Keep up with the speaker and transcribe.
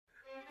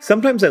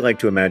Sometimes I like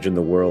to imagine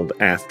the world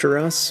after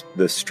us,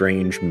 the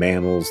strange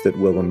mammals that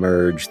will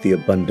emerge, the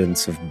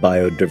abundance of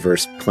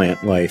biodiverse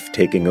plant life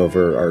taking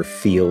over our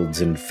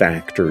fields and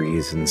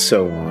factories, and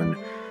so on.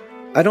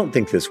 I don't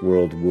think this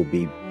world will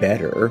be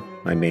better.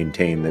 I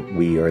maintain that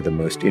we are the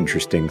most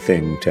interesting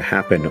thing to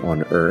happen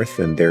on Earth,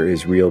 and there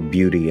is real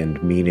beauty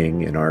and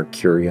meaning in our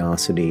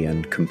curiosity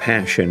and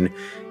compassion,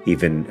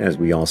 even as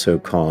we also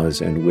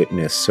cause and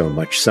witness so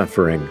much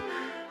suffering.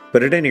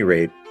 But at any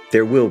rate,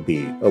 there will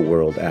be a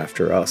world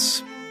after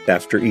us,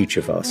 after each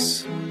of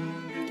us.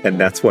 And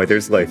that's why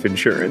there's life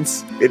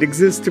insurance. It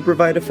exists to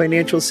provide a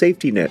financial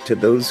safety net to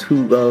those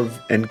who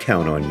love and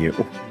count on you.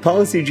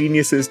 Policy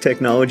Genius's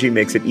technology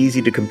makes it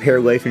easy to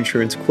compare life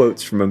insurance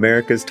quotes from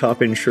America's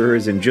top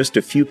insurers in just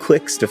a few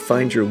clicks to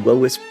find your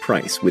lowest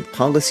price. With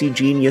Policy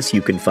Genius,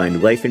 you can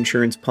find life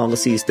insurance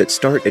policies that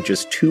start at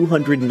just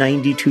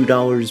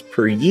 $292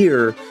 per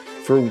year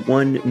for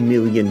 $1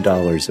 million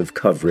of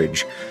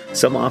coverage.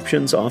 Some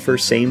options offer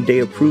same-day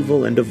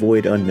approval and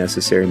avoid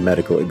unnecessary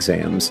medical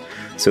exams.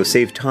 So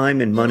save time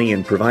and money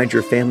and provide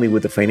your family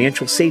with a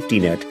financial safety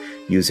net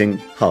using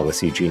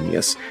Policy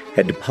Genius.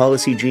 Head to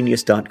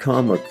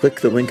policygenius.com or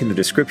click the link in the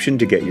description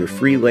to get your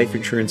free life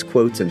insurance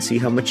quotes and see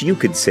how much you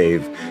could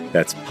save.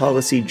 That's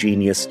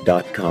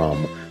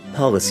policygenius.com.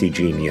 Policy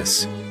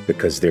Genius,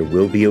 because there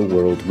will be a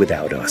world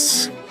without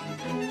us.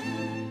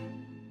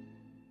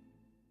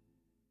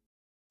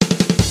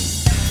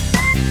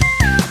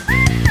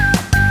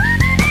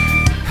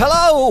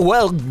 Hello,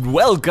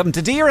 welcome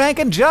to Dear Hank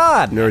and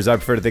John. Or as I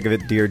prefer to think of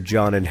it, Dear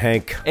John and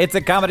Hank. It's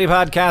a comedy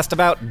podcast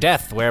about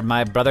death, where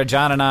my brother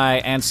John and I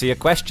answer your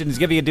questions,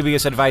 give you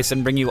dubious advice,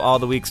 and bring you all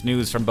the week's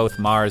news from both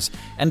Mars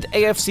and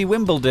AFC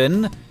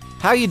Wimbledon.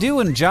 How you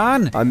doing,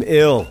 John? I'm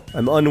ill.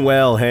 I'm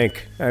unwell,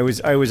 Hank. I was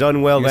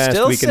unwell You're last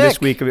still week, sick. and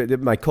this week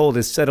my cold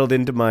has settled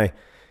into my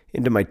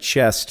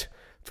chest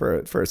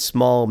for a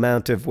small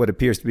amount of what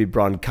appears to be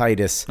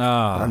bronchitis. Oh.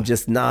 I'm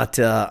just not.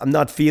 I'm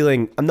not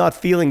feeling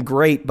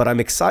great, but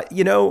I'm excited.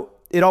 You know,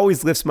 it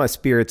always lifts my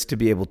spirits to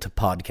be able to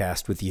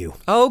podcast with you.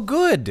 Oh,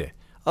 good.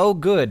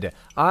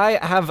 I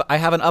have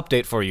an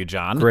update for you,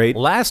 John. Great.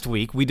 Last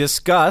week we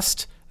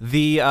discussed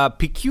the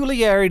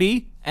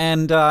peculiarity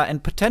and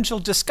potential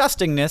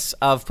disgustingness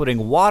of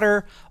putting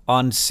water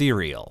on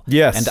cereal.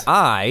 Yes. And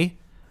I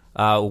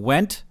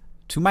went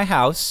to my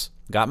house,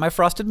 got my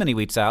Frosted Mini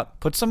Wheats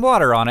out, put some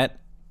water on it,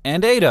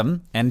 and ate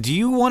them. And do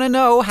you want to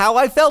know how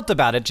I felt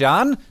about it,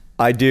 John?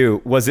 I do.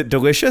 Was it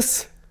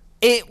delicious?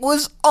 It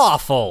was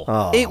awful.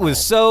 Oh. It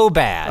was so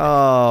bad.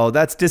 Oh,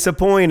 that's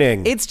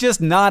disappointing. It's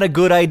just not a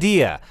good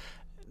idea.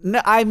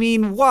 No, I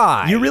mean,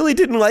 why? You really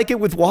didn't like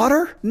it with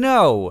water?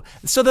 No.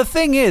 So the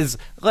thing is,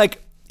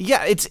 like,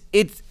 yeah,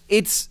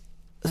 it's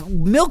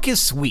milk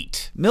is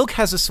sweet. Milk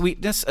has a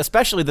sweetness,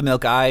 especially the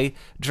milk I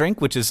drink,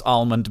 which is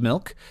almond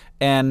milk.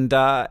 And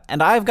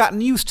I've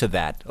gotten used to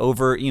that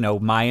over,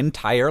 my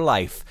entire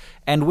life.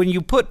 And when you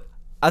put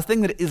a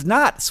thing that is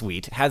not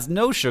sweet, has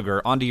no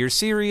sugar onto your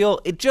cereal,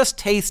 it just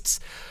tastes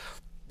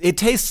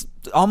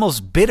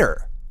almost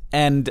bitter.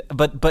 And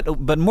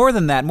but more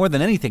than that, more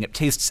than anything, it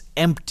tastes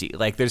empty.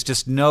 Like there's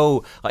just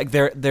no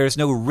there's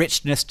no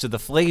richness to the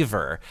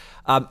flavor.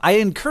 I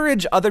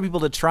encourage other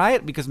people to try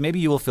it because maybe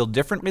you will feel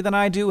differently than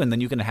I do, and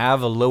then you can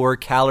have a lower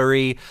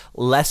calorie,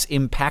 less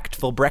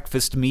impactful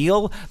breakfast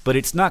meal. But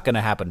it's not going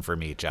to happen for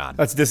me, John.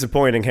 That's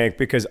disappointing, Hank,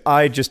 because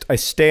I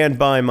stand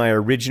by my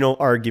original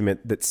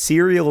argument that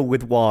cereal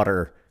with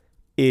water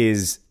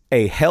is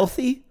a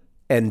healthy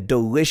and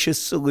delicious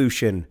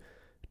solution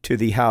to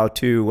the how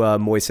to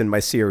moisten my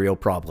cereal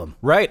problem.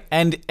 Right.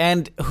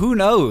 And who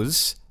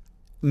knows,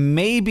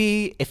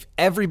 maybe if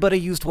everybody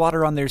used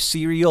water on their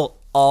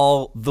cereal,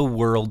 all the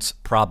world's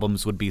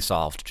problems would be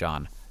solved,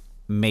 John.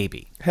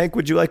 Maybe. Hank,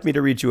 would you like me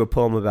to read you a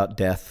poem about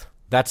death?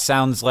 That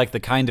sounds like the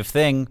kind of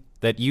thing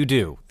that you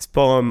do. This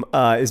poem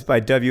is by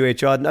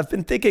W.H. Auden. I've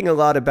been thinking a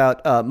lot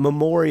about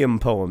memoriam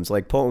poems,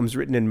 like poems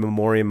written in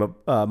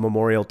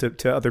memorial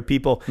to other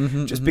people,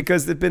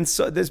 because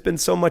there's been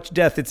so much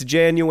death. It's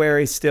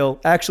January still.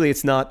 Actually,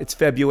 it's not. It's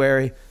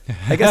February.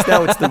 I guess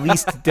now it's the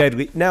least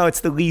deadly. Now it's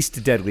the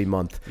least deadly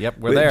month. Yep,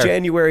 we're there.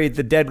 January,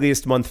 the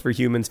deadliest month for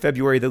humans.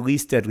 February, the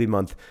least deadly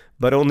month,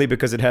 but only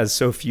because it has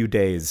so few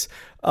days.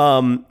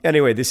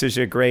 Anyway, this is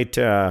a great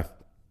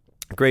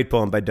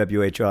poem by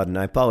W.H. Auden.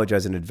 I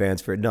apologize in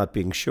advance for it not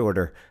being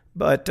shorter,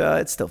 but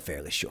it's still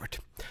fairly short.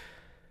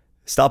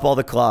 Stop all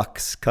the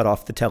clocks, cut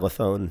off the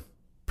telephone,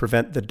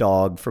 prevent the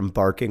dog from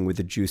barking with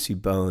a juicy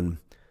bone,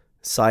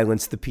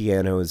 silence the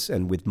pianos,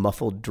 and with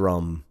muffled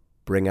drum,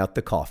 bring out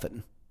the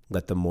coffin,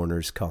 let the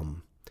mourners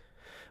come.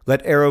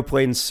 Let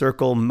aeroplanes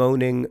circle,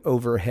 moaning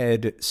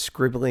overhead,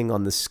 scribbling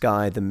on the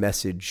sky the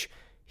message,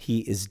 he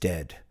is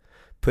dead.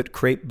 Put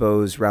crepe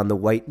bows round the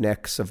white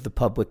necks of the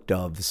public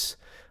doves.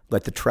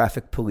 Let the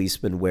traffic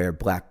policeman wear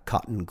black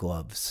cotton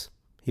gloves.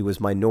 He was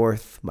my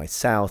north, my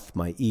south,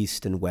 my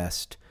east and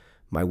west,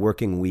 my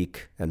working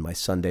week and my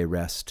Sunday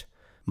rest,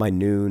 my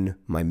noon,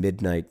 my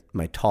midnight,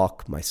 my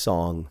talk, my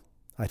song.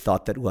 I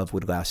thought that love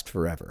would last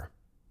forever.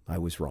 I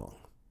was wrong.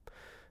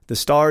 The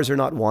stars are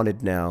not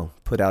wanted now,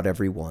 put out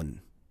every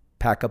one.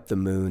 pack up the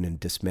moon and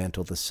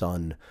dismantle the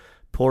sun,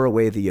 pour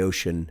away the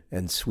ocean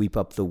and sweep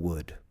up the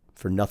wood,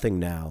 for nothing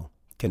now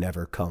can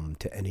ever come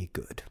to any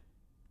good.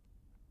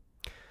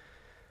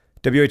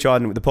 W.H.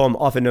 Auden, the poem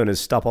often known as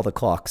Stop All the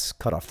Clocks,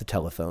 Cut Off the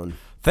Telephone.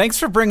 Thanks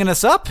for bringing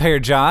us up here,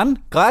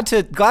 John. Glad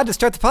to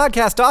start the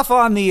podcast off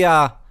on the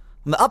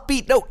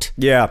upbeat note.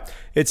 Yeah,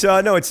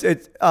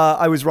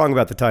 I was wrong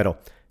about the title.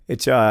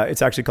 It's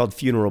actually called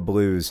Funeral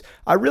Blues.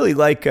 I really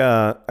like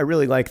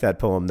that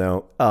poem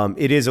though.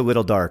 It is a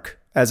little dark.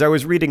 As I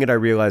was reading it, I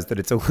realized that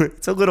it's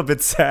a little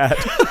bit sad.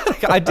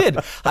 I did.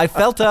 I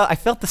felt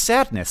the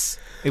sadness.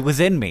 It was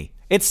in me.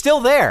 It's still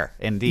there,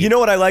 indeed. You know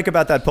what I like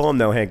about that poem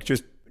though, Hank?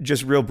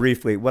 Just real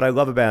briefly, what I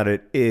love about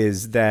it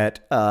is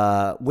that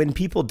when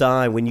people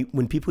die,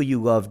 when people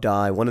you love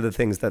die, one of the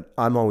things that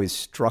I'm always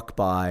struck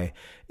by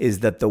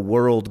is that the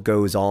world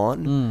goes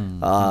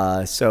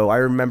on. So I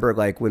remember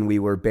like when we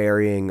were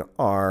burying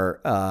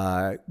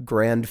our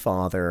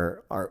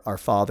grandfather, our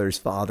father's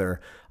father,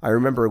 I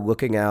remember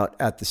looking out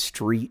at the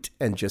street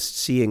and just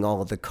seeing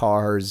all of the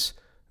cars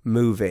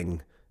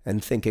moving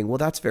and thinking, well,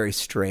 that's very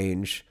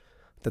strange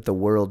that the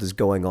world is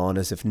going on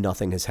as if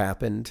nothing has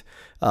happened.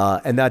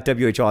 And that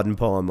W.H. Auden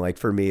poem, like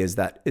for me, is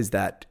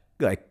that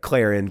like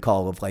clarion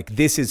call of like,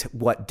 this is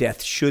what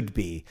death should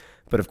be,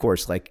 but of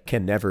course, like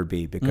can never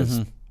be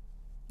because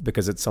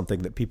it's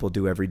something that people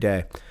do every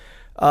day.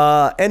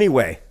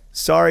 Anyway,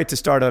 sorry to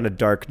start on a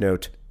dark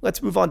note.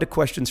 Let's move on to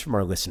questions from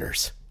our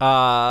listeners.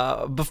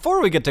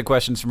 Before we get to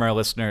questions from our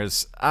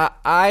listeners,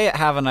 I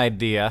have an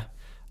idea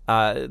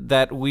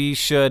that we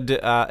should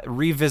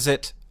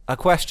revisit a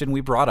question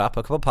we brought up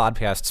a couple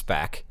podcasts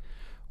back,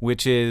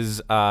 which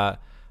is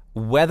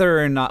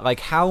whether or not, like,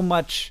 how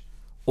much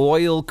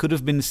oil could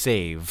have been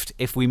saved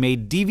if we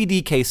made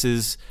DVD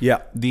cases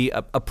the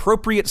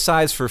appropriate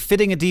size for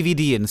fitting a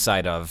DVD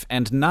inside of,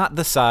 and not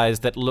the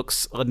size that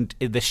looks in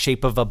the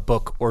shape of a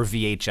book or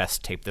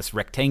VHS tape, this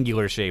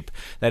rectangular shape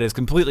that is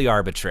completely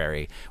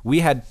arbitrary. We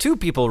had two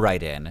people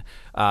write in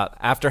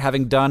after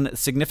having done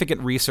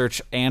significant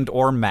research and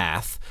or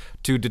math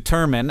to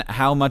determine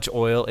how much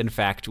oil, in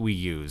fact, we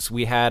use.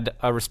 We had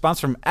a response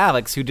from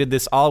Alex, who did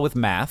this all with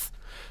math.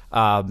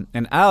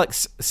 And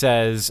Alex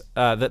says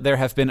that there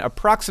have been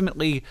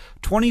approximately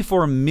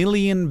 24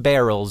 million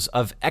barrels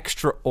of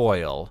extra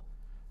oil,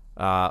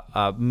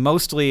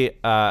 mostly,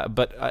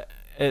 but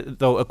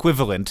though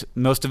equivalent,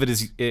 most of it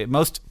is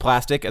most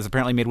plastic is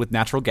apparently made with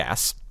natural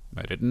gas.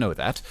 I didn't know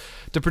that.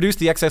 To produce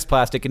the excess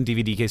plastic in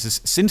DVD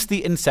cases since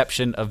the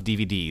inception of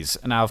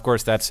DVDs. Now, of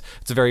course, it's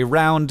a very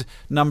round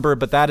number,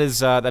 but that's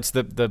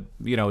the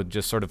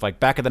just sort of like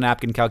back of the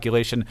napkin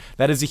calculation.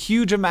 That is a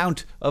huge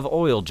amount of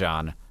oil,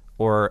 John.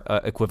 Or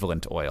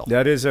equivalent oil.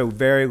 That is a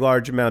very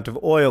large amount of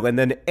oil. And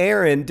then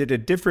Aaron did a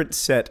different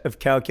set of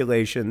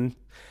calculation,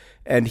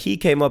 and he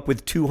came up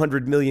with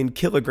 200 million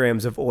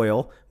kilograms of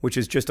oil, which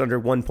is just under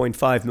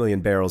 1.5 million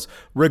barrels.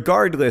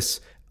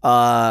 Regardless,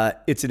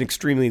 it's an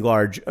extremely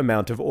large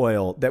amount of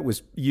oil that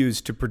was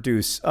used to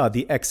produce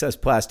the excess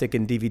plastic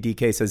in DVD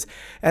cases.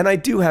 And I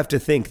do have to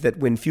think that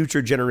when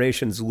future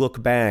generations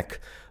look back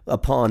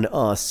upon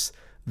us,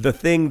 the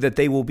thing that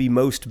they will be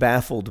most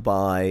baffled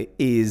by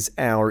is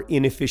our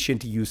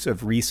inefficient use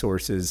of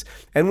resources.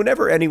 And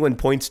whenever anyone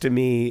points to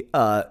me,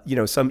 some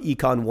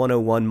Econ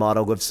 101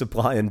 model of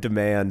supply and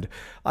demand,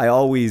 I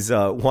always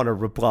want to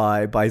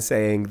reply by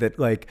saying that,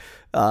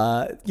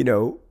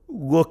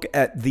 look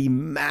at the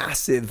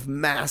massive,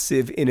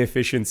 massive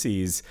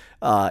inefficiencies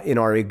in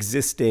our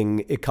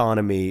existing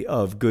economy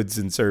of goods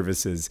and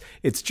services.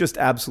 It's just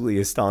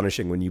absolutely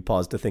astonishing when you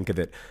pause to think of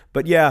it.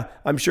 But yeah,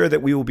 I'm sure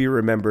that we will be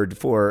remembered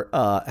for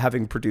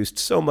having produced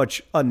so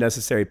much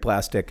unnecessary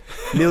plastic,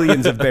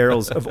 millions of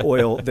barrels of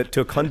oil that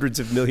took hundreds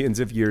of millions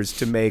of years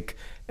to make,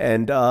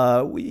 and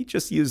we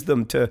just used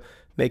them to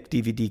make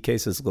DVD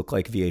cases look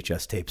like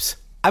VHS tapes.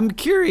 I'm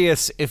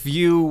curious if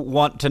you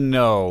want to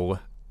know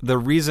the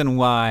reason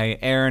why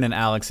Aaron and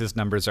Alex's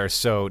numbers are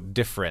so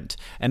different,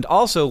 and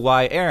also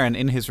why Aaron,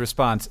 in his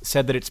response,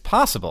 said that it's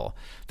possible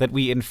that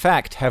we, in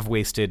fact, have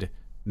wasted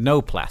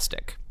no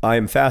plastic. I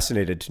am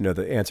fascinated to know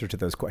the answer to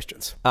those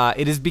questions.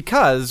 It is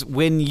because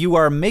when you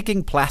are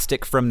making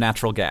plastic from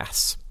natural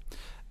gas,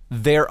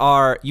 you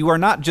are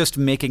not just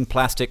making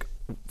plastic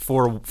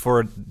for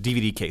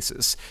DVD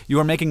cases. You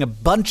are making a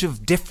bunch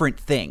of different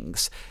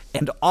things,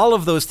 and all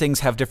of those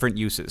things have different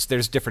uses.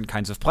 There's different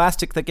kinds of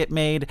plastic that get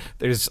made.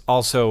 There's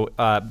also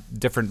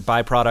different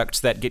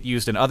byproducts that get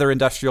used in other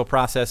industrial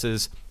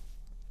processes.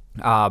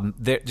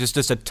 There's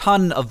just a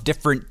ton of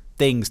different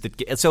things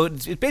so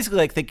it's basically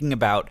like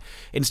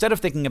instead of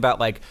thinking about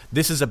like,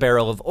 this is a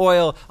barrel of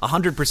oil,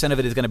 100% of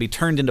it is going to be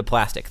turned into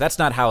plastic. That's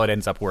not how it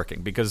ends up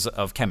working because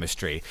of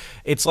chemistry.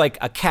 It's like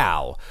a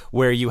cow,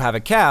 where you have a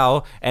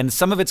cow and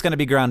some of it's going to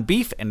be ground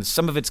beef and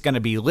some of it's going to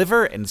be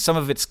liver and some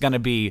of it's going to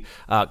be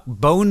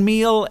bone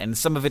meal and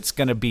some of it's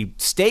going to be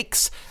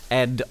steaks,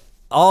 and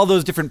all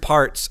those different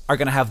parts are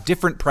going to have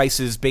different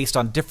prices based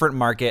on different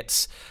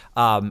markets.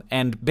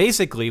 And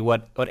basically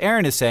what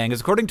Aaron is saying is,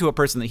 according to a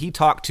person that he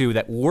talked to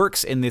that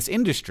works in this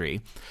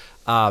industry,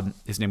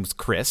 his name was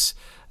Chris,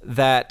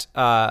 that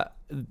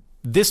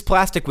this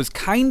plastic was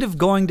kind of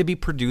going to be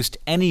produced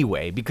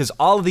anyway, because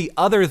all of the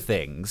other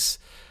things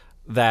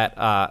that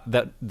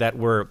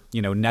were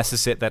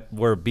necessary, that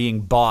were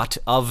being bought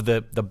of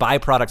the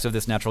byproducts of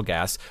this natural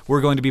gas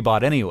were going to be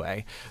bought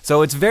anyway.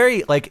 So it's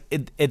very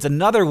it's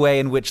another way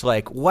in which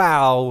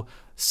wow,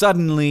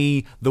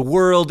 suddenly the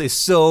world is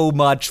so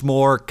much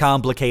more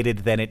complicated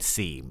than it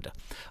seemed.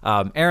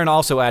 Aaron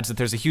also adds that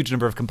there's a huge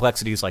number of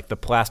complexities, like the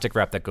plastic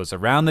wrap that goes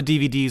around the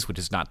DVDs, which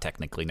is not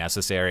technically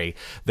necessary.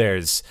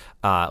 There's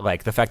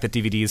the fact that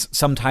DVDs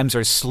sometimes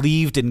are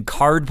sleeved in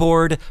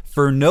cardboard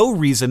for no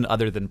reason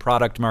other than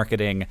product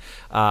marketing.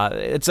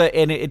 It turns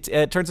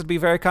out to be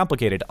very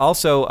complicated.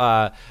 Also,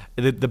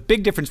 the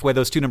big difference why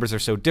those two numbers are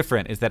so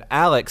different is that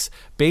Alex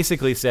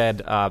basically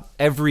said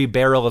every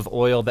barrel of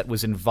oil that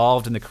was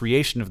involved in the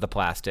creation of the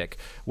plastic,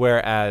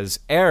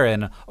 whereas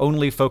Aaron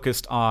only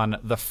focused on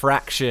the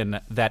fraction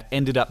that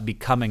ended up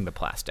becoming the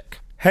plastic.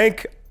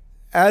 Hank,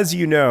 as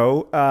you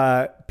know,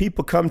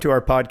 people come to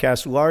our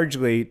podcast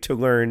largely to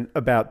learn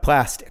about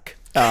plastic.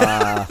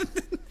 I'm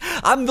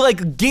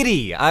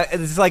giddy.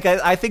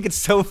 I think it's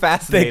so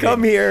fascinating. They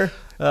come here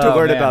to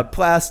learn about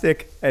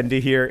plastic and to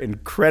hear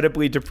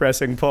incredibly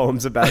depressing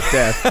poems about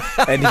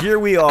death. And here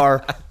we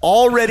are,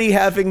 already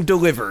having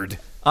delivered.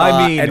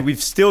 And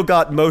we've still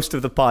got most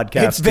of the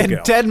podcast. It's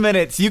been 10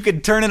 minutes. You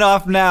can turn it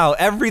off now.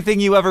 Everything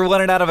you ever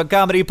wanted out of a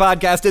comedy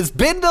podcast has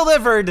been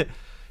delivered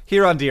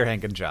here on Dear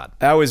Hank and John.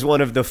 That was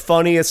one of the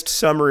funniest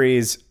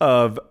summaries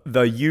of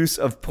the use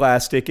of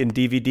plastic in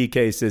DVD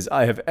cases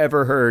I have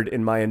ever heard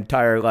in my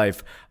entire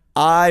life.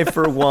 I,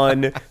 for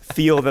one,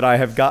 feel that I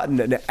have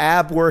gotten an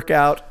ab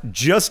workout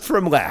just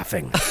from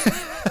laughing.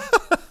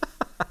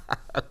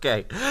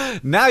 Okay,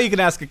 now you can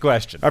ask a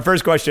question. Our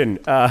first question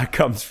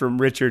comes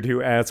from Richard,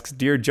 who asks,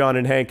 Dear John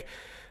and Hank,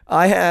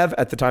 I have,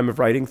 at the time of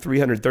writing,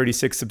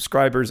 336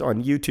 subscribers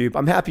on YouTube.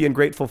 I'm happy and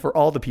grateful for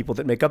all the people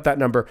that make up that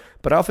number,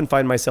 but I often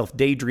find myself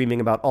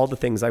daydreaming about all the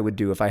things I would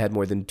do if I had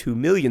more than 2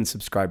 million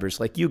subscribers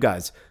like you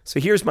guys.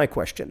 So here's my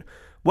question.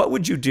 What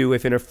would you do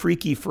if in a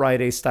Freaky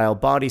Friday-style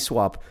body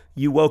swap,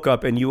 you woke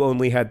up and you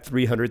only had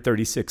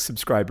 336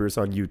 subscribers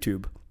on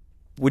YouTube?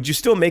 Would you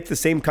still make the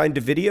same kind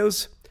of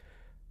videos?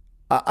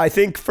 I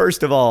think,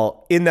 first of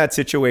all, in that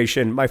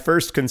situation, my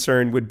first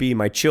concern would be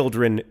my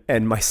children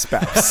and my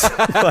spouse.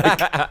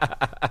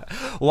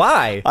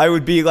 Why? I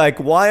would be like,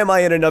 why am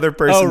I in another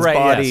person's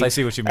body? Yes, I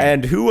see what you mean.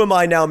 And who am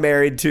I now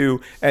married to?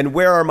 And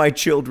where are my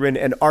children?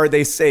 And are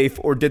they safe?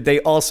 Or did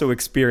they also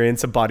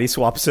experience a body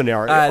swap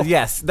scenario?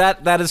 Yes,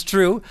 that is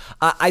true.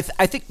 I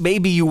think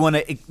maybe you want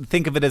to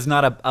think of it as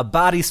not a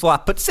body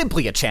swap, but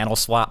simply a channel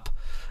swap.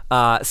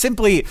 But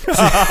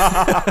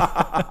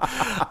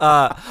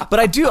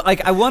I do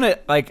I want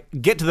to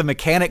get to the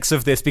mechanics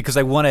of this, because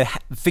I want to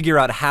figure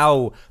out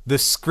how the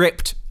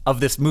script of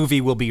this movie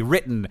will be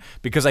written,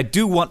 because I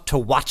do want to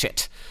watch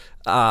it.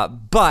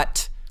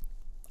 But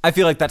I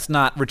feel like that's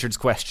not Richard's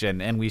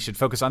question, and we should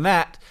focus on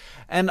that.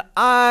 And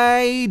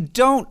I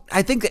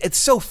think it's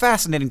so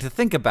fascinating to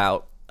think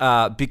about,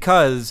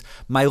 because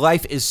my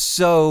life is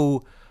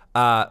so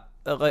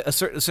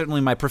certainly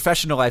my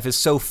professional life is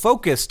so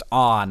focused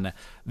on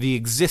the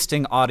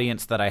existing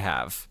audience that I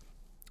have,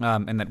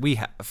 and that we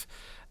have,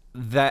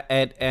 that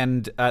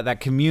that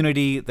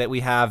community that we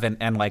have, and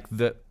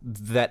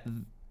that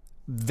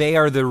they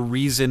are the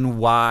reason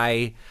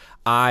why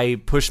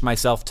I push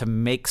myself to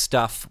make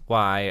stuff,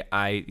 why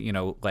I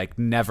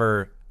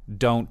never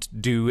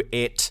don't do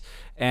it,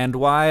 and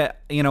why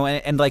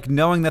and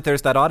knowing that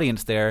there's that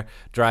audience there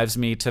drives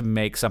me to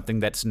make something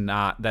that's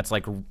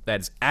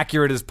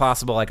accurate as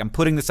possible. I'm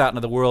putting this out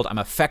into the world, I'm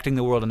affecting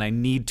the world, and I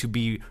need to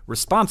be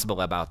responsible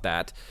about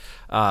that.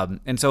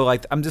 And so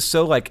I'm just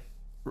so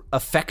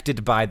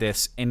affected by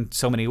this in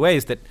so many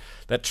ways that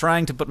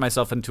trying to put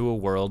myself into a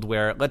world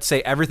where, let's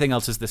say, everything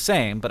else is the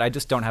same, but I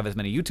just don't have as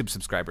many YouTube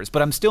subscribers,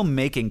 but I'm still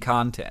making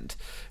content.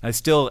 And I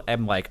still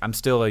am I'm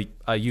still a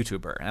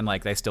YouTuber, and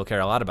I still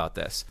care a lot about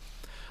this.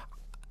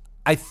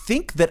 I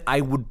think that I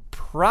would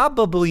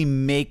probably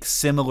make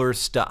similar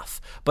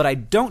stuff, but I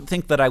don't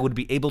think that I would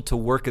be able to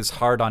work as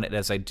hard on it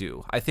as I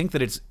do. I think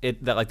that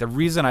the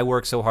reason I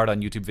work so hard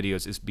on YouTube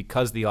videos is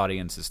because the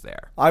audience is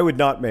there. I would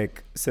not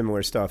make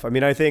similar stuff. I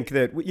mean, I think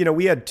that,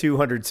 we had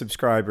 200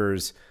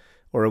 subscribers,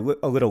 or a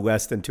little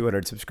less than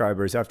 200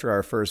 subscribers after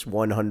our first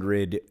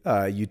 100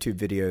 YouTube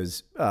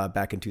videos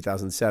back in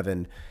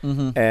 2007.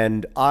 Mm-hmm.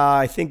 And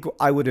I think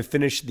I would have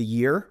finished the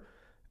year.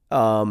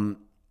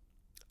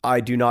 I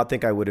do not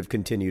think I would have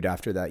continued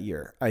after that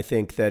year. I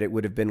think that it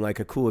would have been a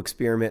cool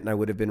experiment, and I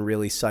would have been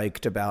really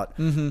psyched about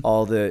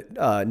all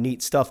the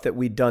neat stuff that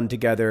we'd done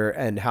together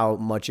and how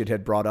much it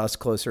had brought us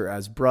closer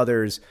as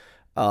brothers.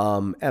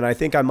 And I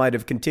think I might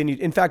have continued.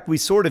 In fact, we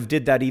sort of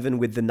did that even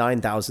with the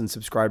 9,000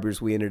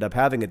 subscribers we ended up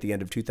having at the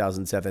end of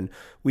 2007.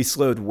 We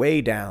slowed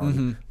way down.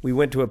 Mm-hmm. We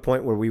went to a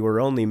point where we were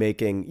only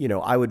making,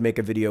 I would make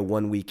a video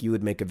one week, you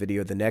would make a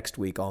video the next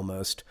week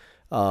almost.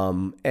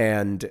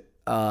 And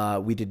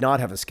we did not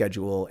have a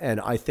schedule,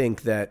 and I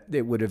think that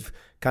it would have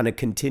kind of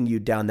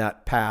continued down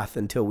that path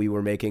until we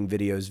were making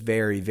videos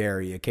very,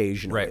 very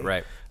occasionally.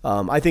 Right.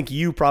 I think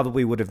you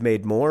probably would have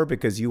made more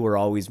because you were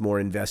always more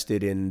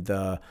invested in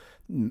the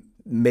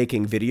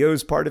making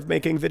videos part of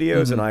making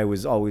videos, and I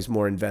was always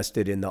more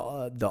invested in the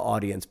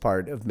audience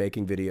part of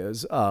making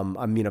videos.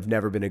 I mean, I've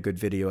never been a good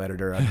video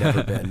editor. I've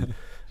never been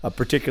a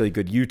particularly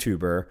good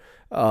YouTuber.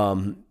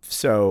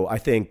 So I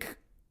think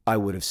I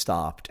would have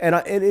stopped. And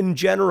in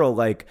general,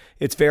 like,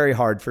 it's very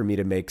hard for me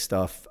to make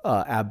stuff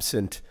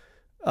absent.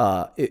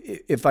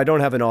 If I don't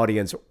have an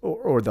audience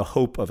or the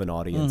hope of an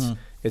audience,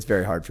 it's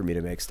very hard for me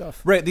to make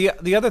stuff. Right.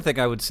 The other thing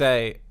I would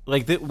say,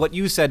 like what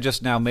you said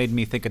just now made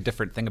me think a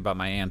different thing about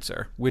my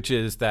answer, which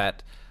is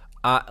that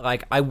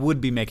I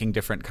would be making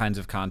different kinds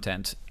of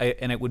content,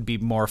 and it would be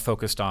more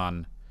focused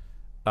on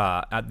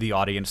the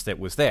audience that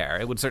was there.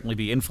 It would certainly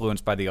be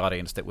influenced by the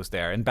audience that was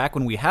there. And back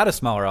when we had a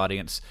smaller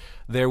audience,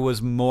 there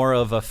was more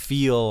of a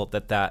feel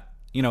that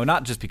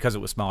not just because it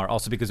was smaller,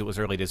 also because it was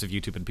early days of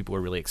YouTube and people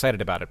were really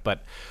excited about it,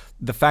 but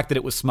the fact that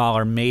it was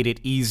smaller made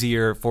it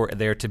easier for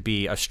there to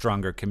be a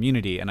stronger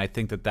community. And I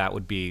think that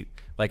would be,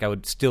 like, I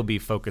would still be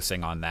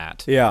focusing on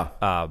that. Yeah.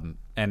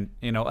 And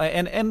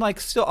like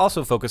still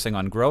also focusing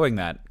on growing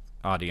that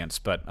audience.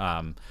 But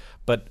I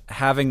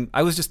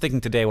was just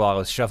thinking today while I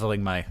was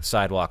shoveling my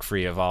sidewalk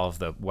free of all of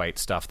the white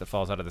stuff that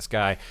falls out of the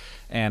sky,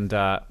 and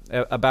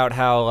about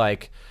how,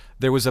 like,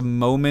 there was a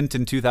moment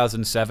in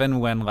 2007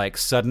 when, like,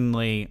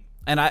 suddenly,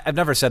 and I've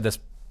never said this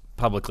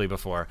publicly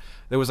before,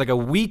 there was like a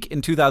week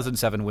in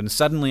 2007 when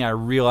suddenly I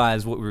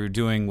realized what we were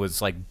doing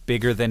was, like,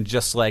 bigger than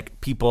just,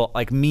 like, people,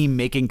 like me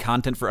making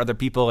content for other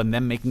people and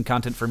them making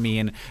content for me,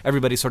 and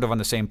everybody sort of on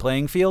the same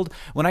playing field.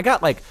 When I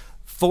got, like,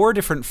 4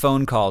 different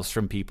phone calls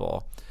from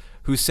people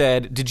who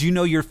said, "Did you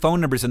know your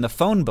phone number's in the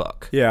phone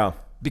book?" Yeah.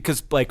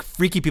 Because, like,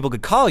 freaky people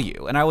could call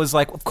you. And I was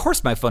like, of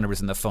course my phone number's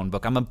in the phone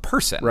book. I'm a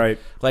person. Right.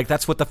 Like,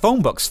 that's what the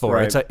phone book's for.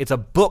 Right. It's a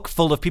book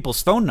full of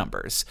people's phone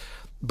numbers.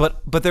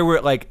 But there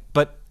were, like,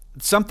 but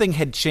something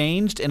had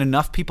changed in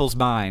enough people's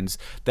minds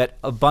that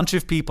a bunch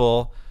of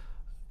people,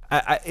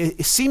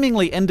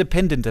 seemingly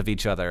independent of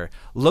each other,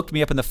 looked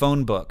me up in the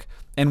phone book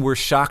and were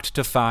shocked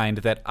to find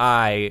that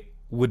I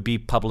would be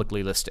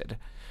publicly listed.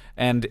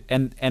 And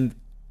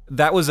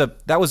that was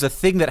a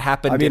thing that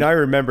happened. I mean, I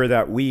remember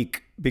that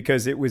week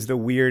because it was the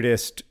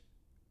weirdest,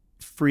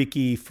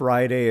 freaky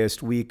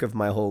Friday-est week of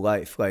my whole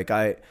life. Like,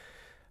 I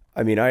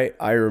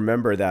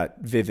remember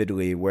that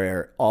vividly,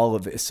 where all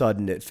of a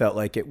sudden it felt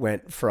like it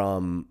went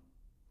from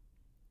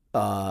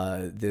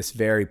this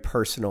very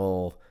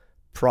personal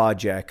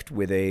project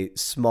with a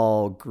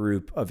small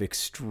group of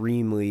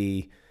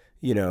extremely,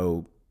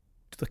 kind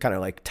of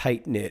like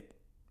tight-knit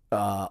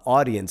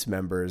audience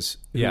members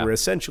who were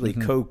essentially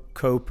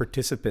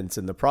co-participants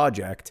in the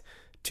project,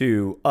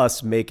 to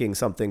us making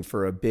something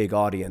for a big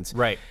audience.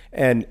 Right.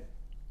 And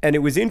it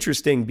was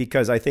interesting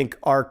because I think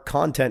our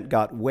content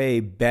got way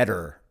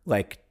better,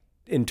 like,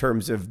 in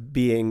terms of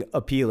being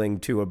appealing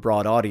to a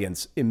broad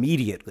audience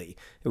immediately.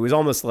 It was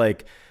almost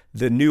like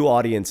the new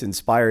audience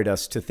inspired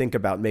us to think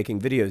about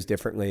making videos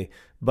differently,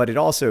 but it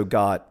also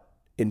got,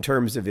 in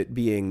terms of it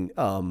being,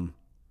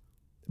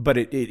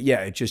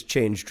 it just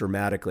changed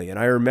dramatically. And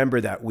I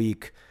remember that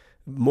week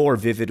more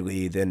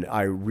vividly than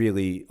I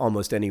really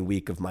almost any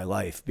week of my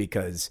life,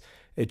 because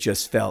it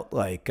just felt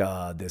like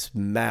this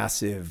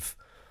massive,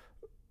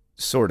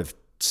 sort of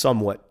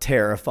somewhat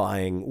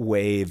terrifying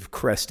wave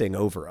cresting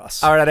over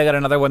us. All right, I got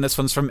another one. This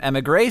one's from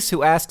Emma Grace,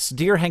 who asks,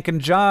 "Dear Hank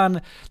and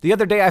John, the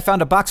other day I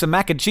found a box of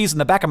mac and cheese in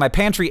the back of my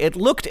pantry. It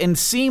looked and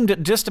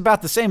seemed just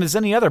about the same as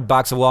any other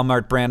box of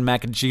Walmart brand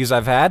mac and cheese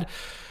I've had,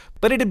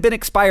 but it had been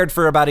expired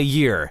for about a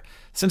year.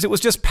 Since it was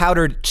just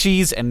powdered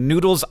cheese and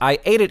noodles, I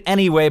ate it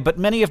anyway, but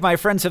many of my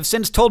friends have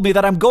since told me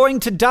that I'm going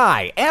to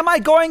die. Am I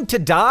going to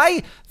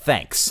die?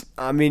 Thanks."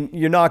 I mean,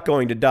 you're not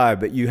going to die,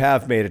 but you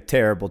have made a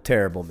terrible,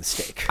 terrible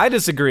mistake. I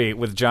disagree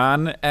with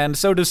John, and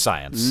so does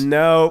science.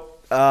 No,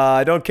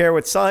 I don't care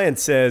what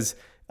science says.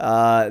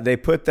 They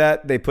put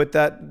that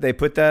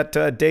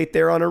date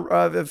there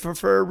on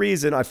for a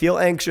reason. I feel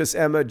anxious,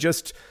 Emma.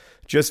 Just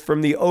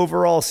from the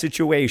overall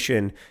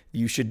situation,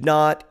 you should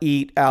not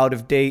eat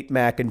out-of-date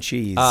mac and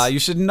cheese. You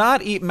should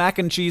not eat mac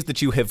and cheese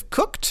that you have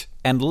cooked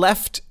and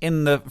left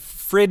in the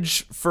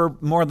fridge for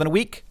more than a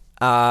week,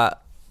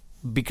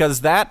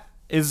 because that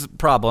is a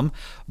problem.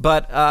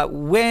 But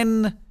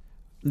when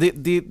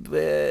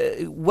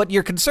what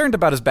you're concerned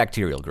about is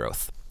bacterial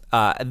growth.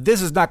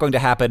 This is not going to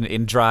happen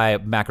in dry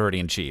macaroni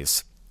and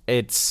cheese.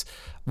 It's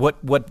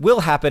what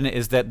will happen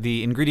is that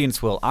the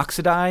ingredients will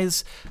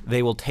oxidize.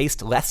 They will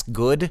taste less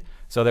good.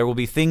 So there will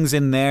be things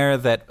in there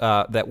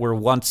that were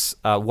once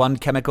one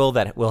chemical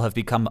that will have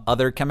become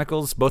other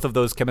chemicals. Both of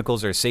those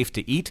chemicals are safe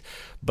to eat,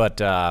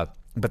 but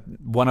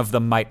one of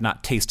them might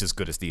not taste as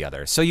good as the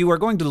other. So you are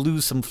going to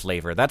lose some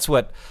flavor. That's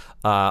what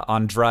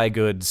on dry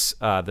goods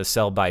the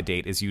sell-by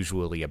date is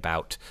usually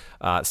about.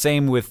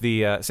 Same with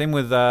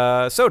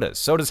sodas.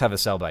 Sodas have a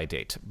sell-by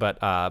date, but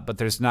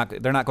they're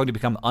not going to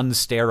become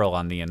unsterile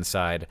on the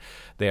inside.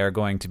 They are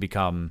going to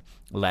become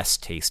less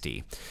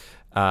tasty.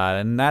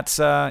 And that's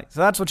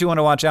what you want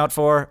to watch out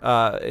for.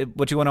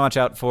 What you want to watch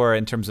out for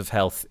in terms of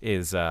health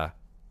is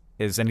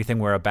anything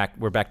where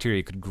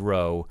bacteria could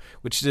grow,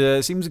 which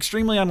seems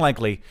extremely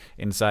unlikely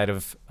inside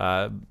of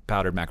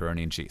powdered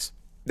macaroni and cheese.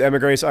 Emma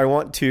Grace, I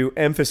want to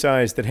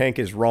emphasize that Hank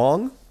is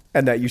wrong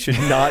and that you should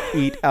not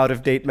eat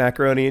out-of-date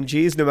macaroni and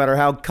cheese, no matter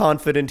how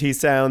confident he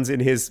sounds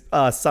in his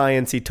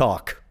science-y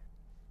talk.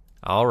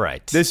 All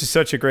right. This is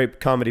such a great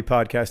comedy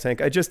podcast,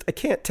 Hank. I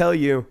can't tell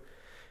you.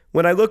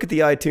 When I look at the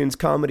iTunes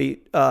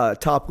comedy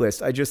top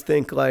list, I just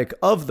think, like,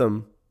 of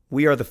them,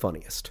 we are the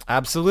funniest.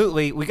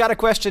 Absolutely. We got a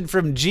question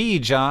from G,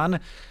 John,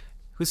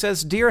 who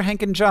says, Dear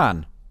Hank and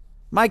John,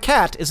 my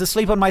cat is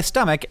asleep on my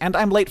stomach and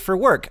I'm late for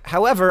work.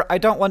 However, I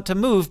don't want to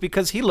move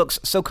because he looks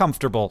so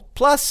comfortable.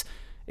 Plus,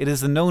 it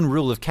is the known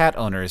rule of cat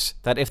owners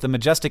that if the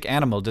majestic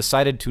animal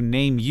decided to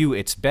name you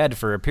its bed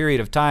for a period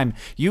of time,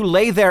 you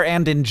lay there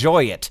and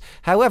enjoy it.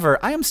 However,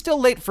 I am still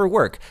late for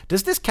work.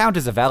 Does this count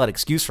as a valid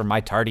excuse for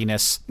my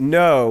tardiness?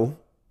 No.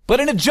 But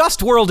in a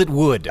just world, it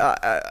would.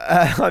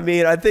 I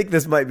mean, I think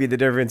this might be the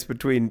difference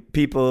between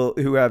people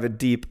who have a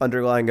deep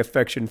underlying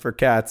affection for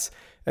cats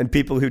and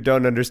people who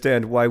don't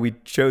understand why we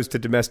chose to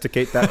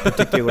domesticate that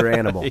particular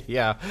animal.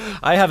 Yeah,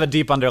 I have a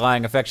deep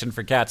underlying affection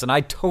for cats, and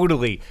I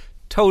totally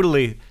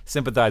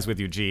sympathize with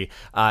you, G.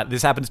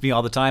 This happens to me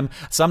all the time.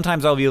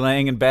 Sometimes I'll be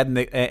laying in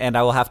bed and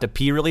I will have to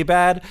pee really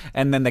bad,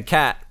 and then the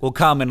cat will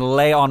come and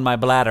lay on my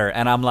bladder,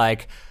 and I'm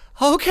like,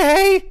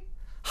 okay,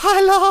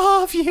 I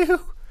love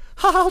you.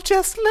 I'll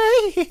just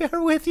lay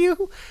here with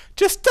you.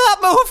 Just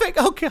stop moving.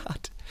 Oh,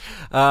 God.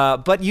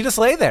 But you just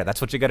lay there.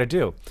 That's what you got to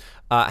do.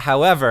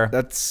 However...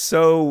 That's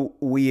so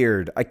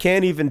weird. I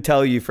can't even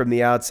tell you from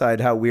the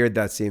outside how weird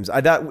that seems.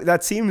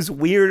 That seems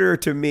weirder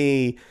to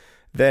me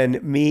than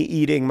me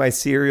eating my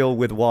cereal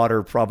with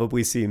water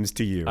probably seems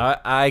to you.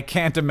 I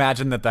can't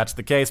imagine that that's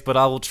the case, but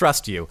I will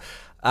trust you.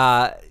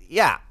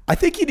 Yeah. I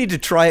think you need to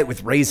try it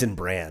with Raisin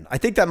Bran. I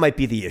think that might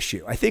be the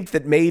issue. I think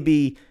that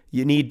maybe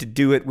you need to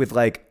do it with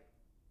like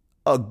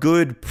a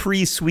good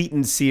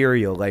pre-sweetened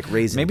cereal like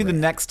Raisin Maybe Bran.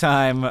 The next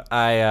time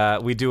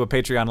we do a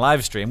Patreon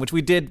live stream, which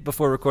we did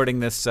before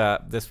recording this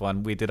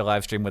one, we did a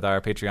live stream with our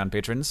Patreon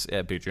patrons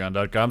at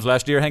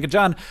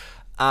patreon.com/DearHankandJohn.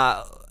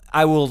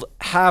 I will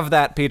have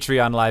that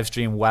Patreon live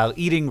stream while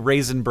eating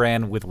Raisin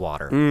Bran with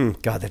water.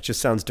 God, that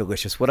just sounds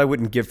delicious. What I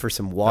wouldn't give for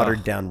some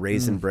watered down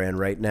Raisin Bran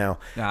right now.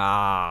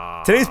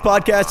 Today's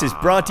podcast is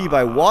brought to you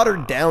by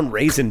Watered Down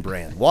Raisin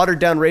Bran. Watered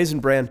Down Raisin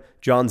Bran,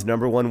 John's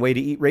 #1 way to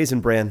eat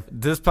Raisin Bran.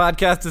 This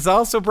podcast is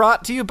also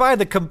brought to you by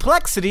the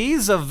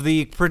complexities of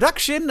the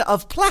production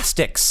of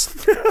plastics.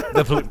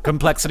 The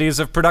complexities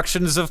of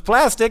productions of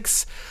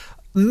plastics,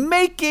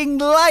 making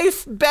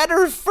life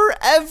better for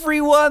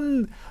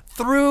everyone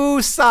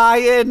through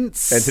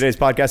science. And today's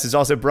podcast is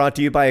also brought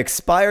to you by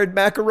Expired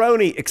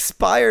Macaroni.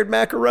 Expired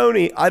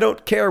Macaroni. I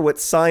don't care what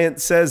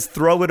science says,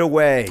 throw it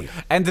away.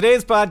 And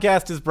today's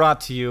podcast is brought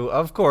to you,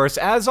 of course,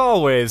 as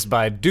always,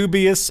 by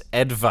Dubious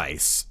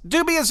Advice.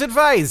 Dubious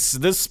Advice,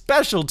 the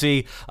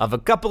specialty of a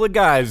couple of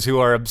guys who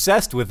are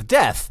obsessed with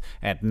death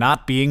and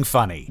not being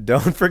funny.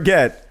 Don't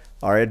forget,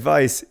 our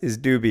advice is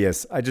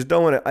dubious. I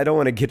don't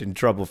want to get in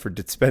trouble for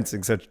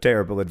dispensing such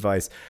terrible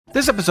advice.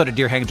 This episode of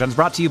Dear Hank and John is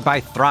brought to you by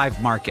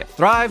Thrive Market.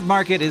 Thrive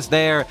Market is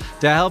there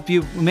to help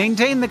you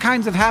maintain the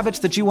kinds of habits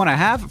that you want to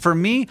have. For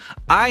me,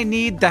 I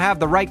need to have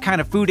the right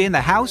kind of food in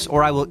the house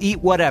or I will eat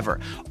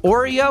whatever.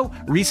 Oreo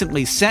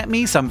recently sent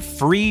me some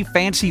free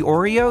fancy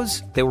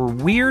Oreos. They were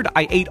weird.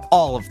 I ate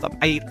all of them.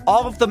 I ate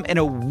all of them in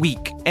a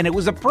week, and it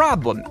was a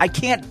problem. I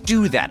can't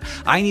do that.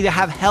 I need to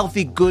have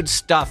healthy, good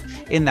stuff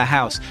in the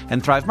house,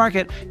 and Thrive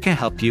Market can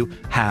help you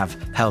have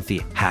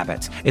healthy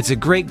habits. It's a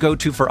great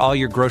go-to for all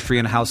your grocery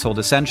and household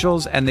essentials,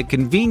 and the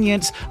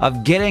convenience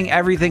of getting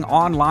everything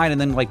online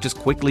and then just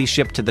quickly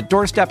shipped to the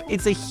doorstep.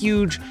 It's a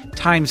huge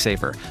time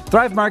saver.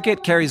 Thrive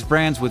Market carries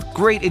brands with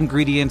great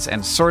ingredients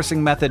and sourcing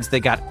methods.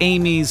 They got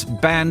Amy's,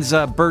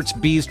 Banza, Burt's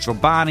Bees,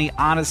 Chobani,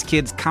 Honest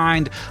Kids,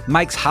 Kind,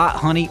 Mike's Hot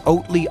Honey,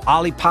 Oatly,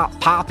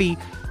 Olipop, Poppy,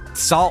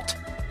 Salt.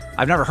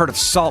 I've never heard of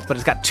Salt, but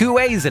it's got 2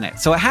 A's in it,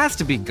 so it has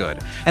to be good.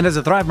 And as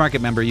a Thrive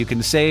Market member, you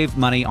can save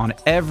money on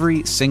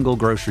every single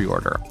grocery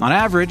order. On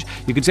average,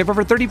 you can save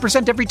over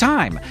 30% every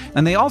time.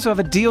 And they also have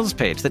a deals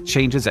page that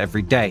changes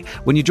every day.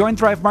 When you join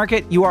Thrive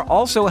Market, you are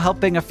also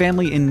helping a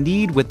family in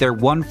need with their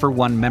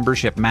 1-for-1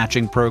 membership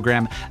matching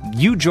program.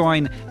 You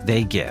join,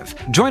 they give.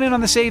 Join in on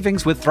the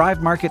savings with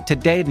Thrive Market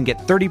today and get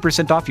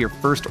 30% off your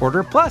first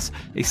order, plus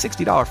a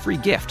 $60 free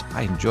gift.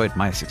 I enjoyed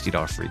my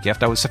 $60 free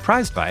gift. I was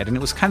surprised by it, and it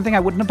was the kind of thing I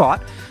wouldn't have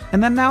bought.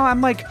 And then now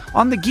I'm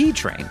on the ghee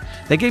train.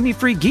 They gave me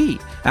free ghee.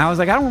 And I was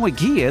like, I don't know what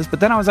ghee is. But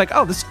then I was like,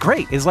 oh, this is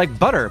great. It's like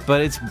butter, but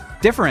it's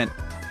different.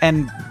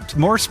 and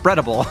more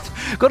spreadable.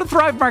 Go to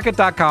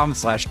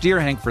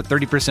thrivemarket.com/DearHank for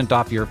 30%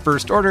 off your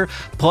first order,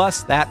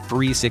 plus that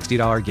free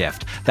 $60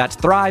 gift. That's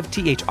Thrive,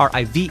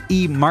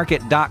 THRIVE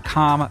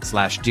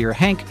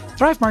market.com/DearHank,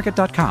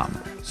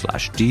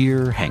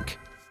 thrivemarket.com/DearHank.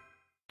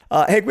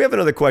 Hank, we have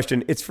another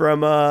question. It's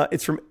from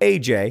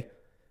AJ,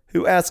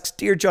 who asks,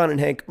 Dear John and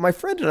Hank, my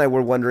friend and I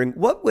were wondering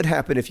what would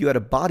happen if you had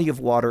a body of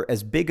water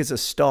as big as a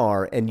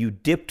star and you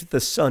dipped the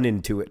sun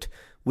into it.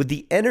 Would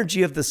the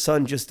energy of the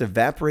sun just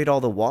evaporate all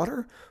the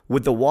water?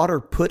 Would the water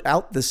put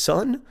out the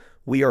sun?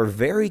 We are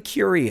very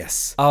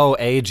curious. Oh,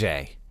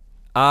 AJ,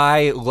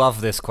 I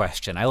love this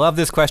question. I love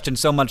this question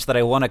so much that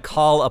I want to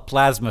call a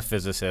plasma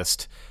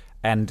physicist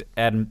and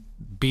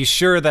be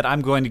sure that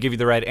I'm going to give you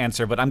the right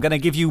answer, but I'm going to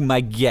give you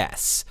my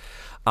guess.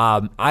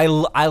 Wow.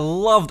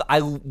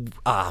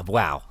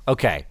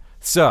 Okay.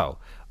 So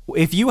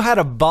if you had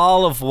a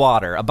body of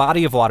water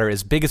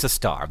as big as a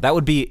star, that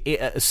would be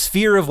a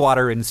sphere of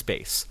water in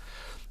space,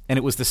 and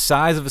it was the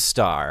size of a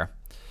star,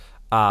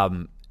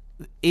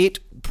 it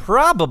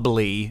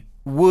probably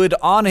would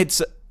on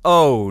its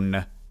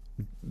own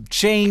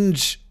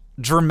change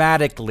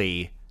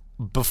dramatically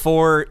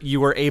before you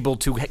were able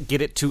to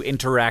get it to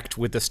interact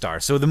with the star.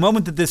 So the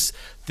moment that this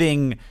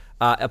thing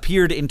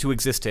appeared into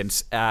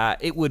existence,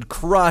 it would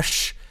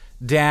crush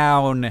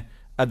down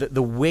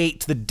the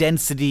weight, the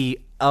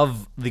density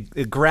of the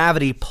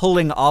gravity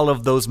pulling all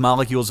of those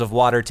molecules of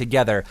water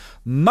together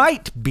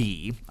might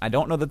be, I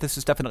don't know that this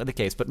is definitely the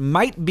case, but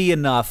might be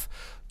enough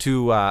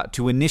to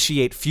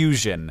initiate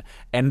fusion,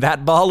 and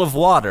that ball of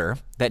water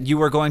that you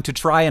are going to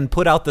try and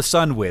put out the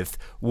sun with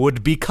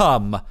would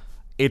become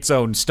its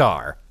own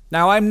star.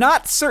 Now, I'm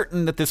not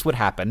certain that this would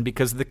happen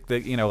because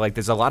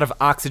there's a lot of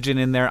oxygen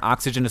in there.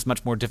 Oxygen is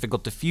much more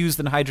difficult to fuse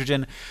than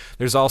hydrogen.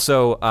 There's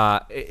also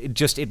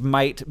it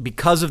might,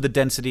 because of the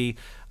density,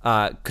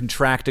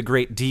 contract a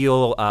great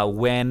deal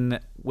when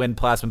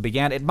plasma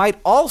began. It might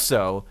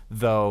also,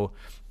 though,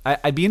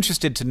 I'd be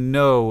interested to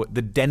know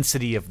the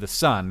density of the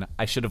sun.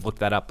 I should have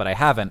looked that up, but I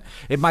haven't.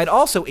 It might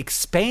also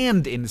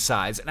expand in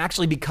size and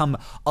actually become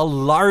a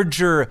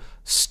larger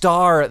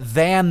star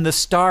than the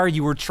star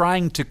you were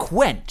trying to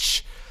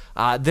quench.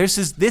 This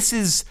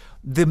is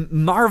the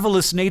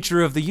marvelous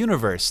nature of the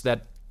universe,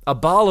 that a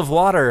ball of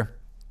water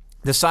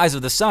the size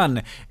of the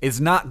sun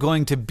is not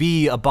going to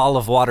be a ball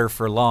of water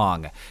for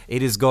long.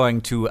 It is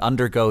going to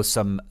undergo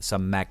some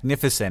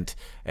magnificent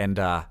and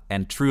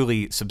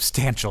truly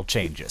substantial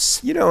changes.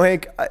 You know,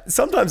 Hank,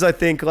 sometimes I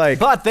think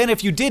But then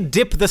if you did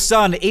dip the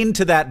sun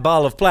into that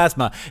ball of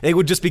plasma, it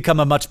would just become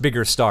a much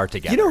bigger star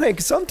together. You know,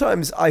 Hank,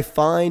 sometimes I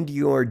find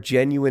your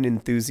genuine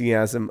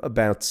enthusiasm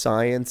about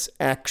science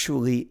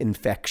actually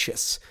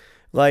infectious.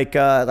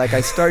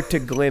 I start to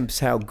glimpse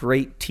how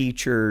great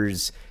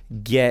teachers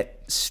get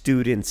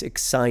students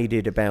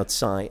excited about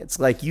science.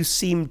 You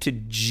seem to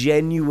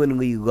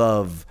genuinely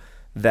love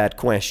that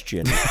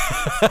question.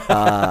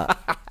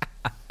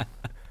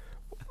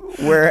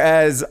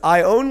 Whereas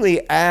I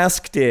only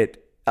asked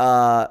it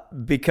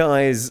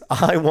because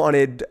I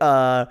wanted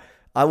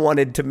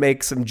to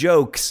make some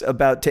jokes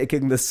about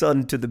taking the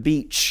sun to the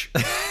beach.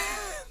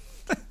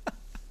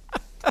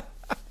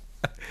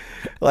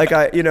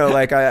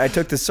 I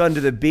took the sun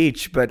to the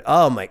beach, but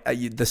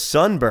the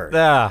sunburn.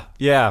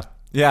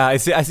 Yeah, I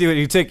see what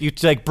you take. You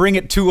bring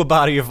it to a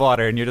body of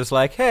water, and you're just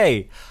like,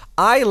 hey,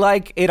 I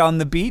like it on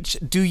the beach.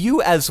 Do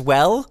you as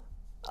well?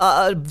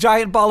 A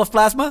giant ball of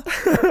plasma?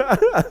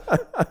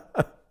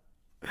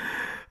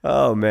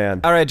 Oh, man.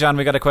 All right, John,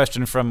 we got a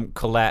question from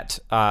Colette.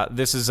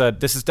 This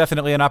is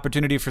definitely an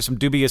opportunity for some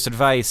dubious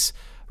advice.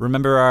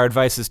 Remember, our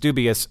advice is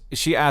dubious.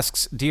 She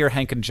asks, Dear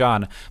Hank and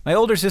John, my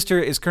older sister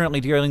is currently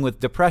dealing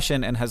with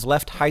depression and has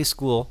left high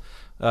school,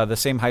 the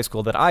same high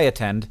school that I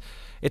attend.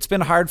 It's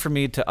been hard for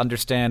me to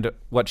understand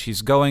what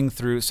she's going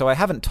through, so I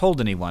haven't told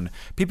anyone.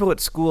 People at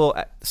school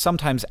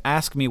sometimes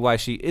ask me why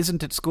she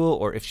isn't at school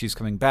or if she's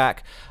coming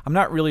back. I'm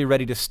not really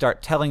ready to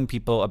start telling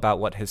people about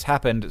what has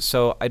happened,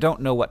 so I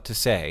don't know what to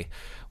say.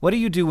 What do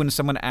you do when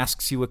someone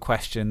asks you a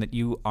question that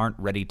you aren't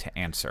ready to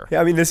answer? Yeah,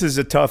 I mean, this is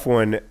a tough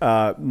one,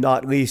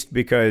 not least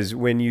because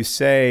when you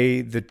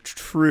say the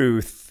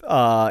truth,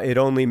 it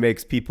only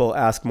makes people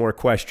ask more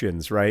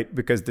questions, right?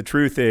 Because the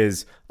truth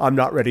is, I'm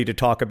not ready to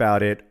talk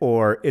about it,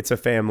 or it's a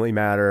family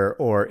matter,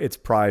 or it's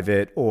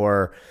private,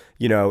 or,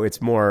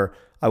 it's more,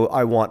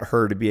 I want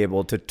her to be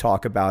able to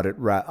talk about it.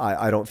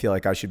 I don't feel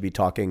like I should be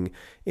talking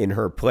in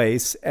her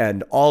place.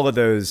 And all of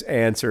those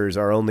answers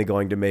are only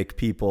going to make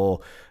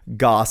people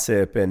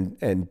gossip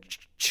and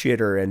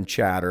chitter and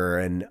chatter.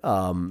 And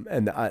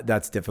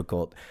that's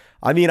difficult.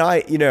 I mean, I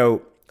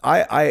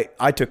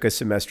took a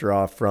semester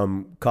off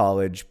from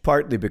college,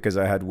 partly because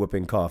I had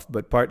whooping cough,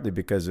 but partly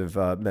because of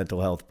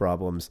mental health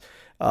problems.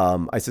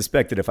 I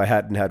suspect that if I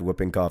hadn't had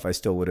whooping cough, I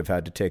still would have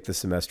had to take the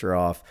semester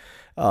off.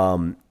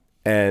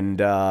 And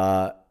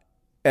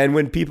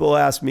when people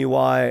ask me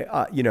why,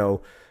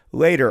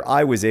 later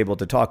I was able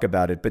to talk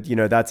about it, but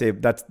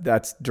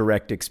that's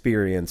direct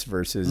experience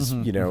versus,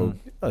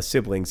 a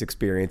sibling's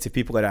experience. If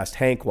people had asked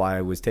Hank why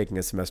I was taking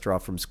a semester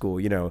off from school,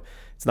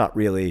 it's not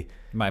really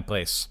my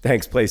place,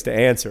 Hank's place to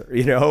answer,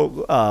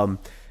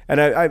 and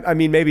I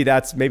mean, maybe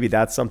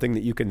that's something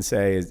that you can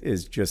say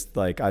is just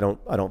like, I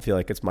don't feel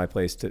like it's my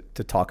place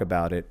to talk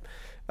about it.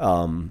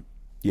 I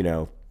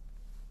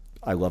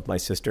love my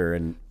sister,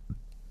 and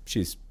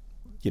she's,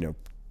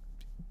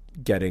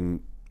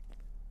 getting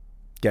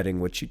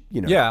what she,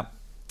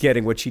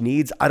 getting what she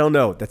needs. I don't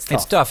know. That's tough.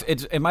 It's tough.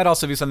 It might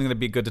also be something that'd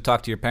be good to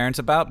talk to your parents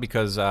about,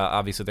 because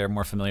obviously they're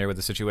more familiar with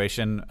the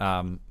situation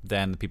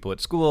than the people at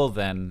school,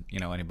 than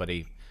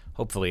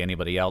hopefully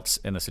anybody else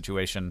in the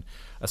situation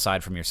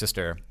aside from your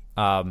sister.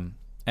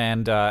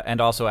 And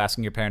also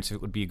asking your parents if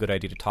it would be a good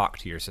idea to talk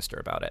to your sister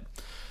about it.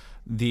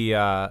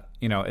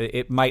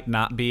 It might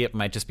not be. It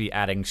might just be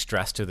adding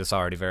stress to this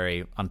already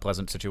very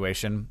unpleasant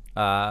situation.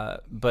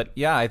 But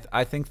yeah,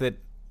 I think that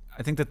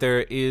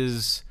there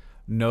is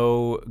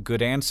no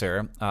good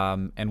answer.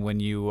 And and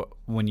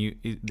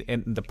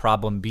the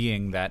problem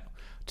being that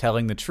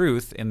telling the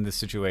truth in this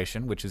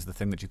situation, which is the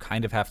thing that you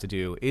kind of have to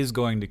do, is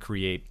going to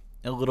create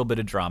a little bit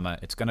of drama.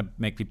 It's going to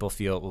make people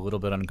feel a little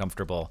bit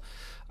uncomfortable.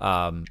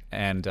 Right.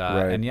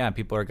 And yeah,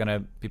 people are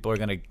gonna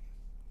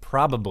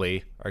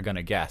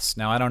guess.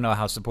 Now, I don't know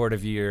how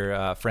supportive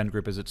your friend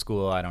group is at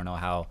school. I don't know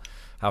how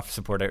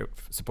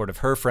supportive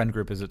her friend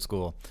group is at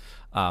school.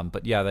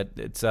 But yeah, that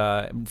it's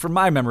from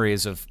my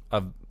memories of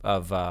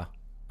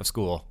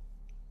school,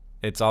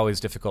 it's always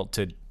difficult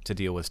to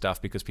deal with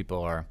stuff, because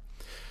people are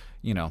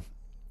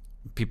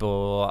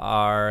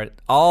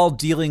all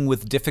dealing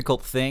with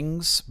difficult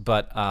things,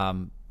 but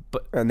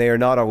and they are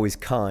not always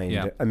kind.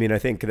 Yeah. I mean, I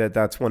think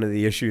that's one of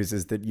the issues,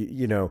 is that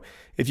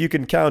if you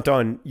can count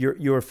on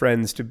your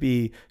friends to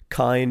be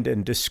kind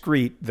and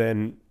discreet,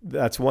 then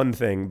that's one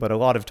thing. But a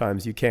lot of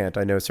times you can't.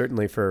 I know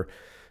certainly for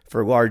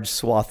large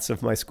swaths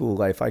of my school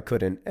life, I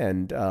couldn't,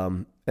 and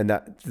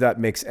that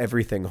makes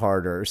everything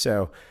harder.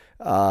 So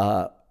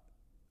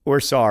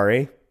we're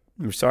sorry.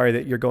 We're sorry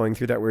that you're going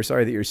through that. We're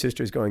sorry that your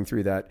sister's going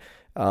through that.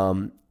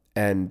 And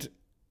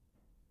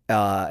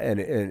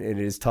it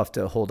is tough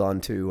to hold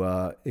on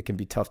to. It can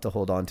be tough to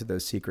hold on to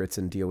those secrets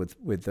and deal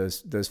with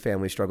those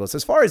family struggles.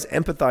 As far as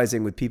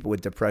empathizing with people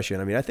with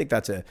depression, I mean, I think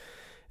that's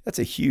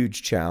a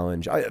huge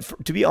challenge.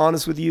 To be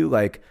honest with you,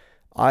 like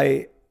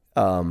I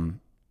don't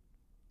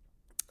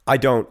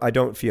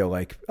feel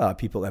like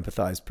people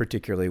empathize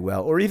particularly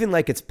well, or even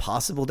like it's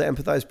possible to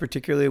empathize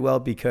particularly well,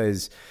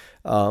 because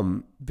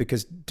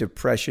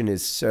depression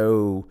is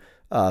so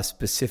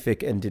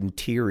specific and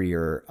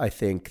interior. I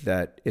think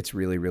that it's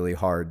really, really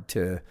hard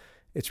to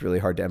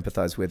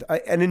empathize with.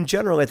 And in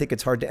general, I think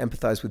it's hard to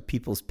empathize with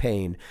people's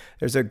pain.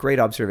 There's a great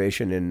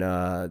observation in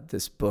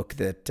this book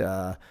that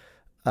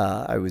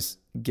I was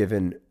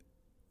given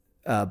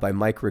by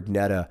Mike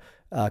Rignetta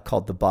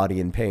called "The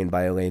Body in Pain"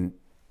 by Elaine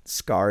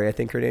Scary, I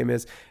think her name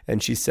is.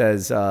 And she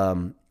says,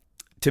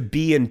 to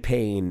be in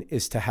pain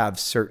is to have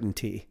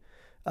certainty.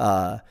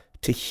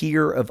 To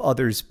hear of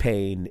others'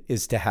 pain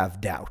is to have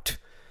doubt.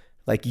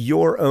 Like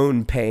your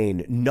own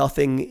pain,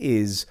 nothing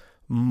is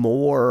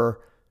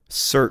more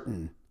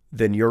certain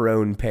than your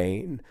own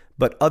pain,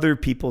 but other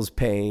people's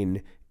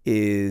pain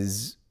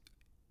is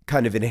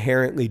kind of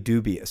inherently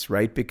dubious,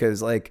 right?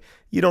 Because like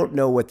you don't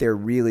know what they're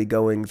really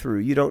going through.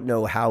 You don't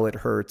know how it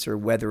hurts or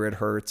whether it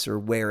hurts or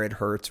where it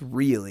hurts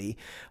really.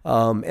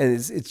 And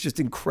it's just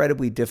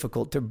incredibly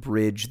difficult to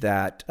bridge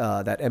that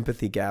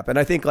empathy gap. And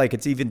I think like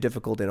it's even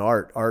difficult in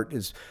art. Art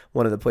is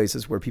one of the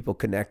places where people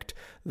connect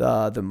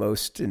the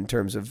most in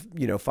terms of,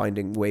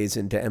 finding ways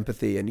into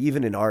empathy. And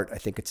even in art, I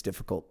think it's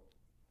difficult.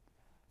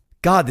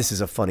 God, this is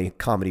a funny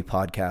comedy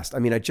podcast. I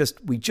mean,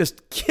 we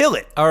just kill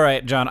it. All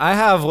right, John, I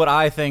have what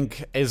I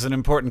think is an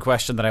important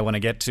question that I want to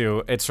get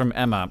to. It's from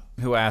Emma,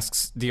 who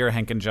asks, "Dear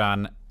Hank and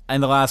John, in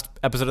the last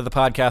episode of the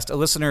podcast, a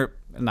listener,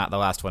 not the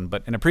last one,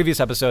 but in a previous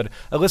episode,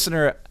 a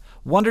listener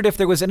wondered if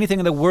there was anything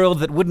in the world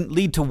that wouldn't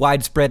lead to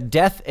widespread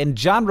death, and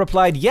John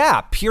replied, yeah,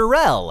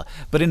 Purell.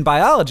 But in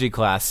biology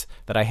class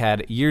that I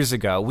had years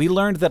ago, we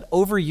learned that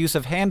overuse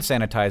of hand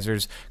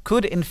sanitizers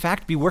could in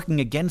fact be working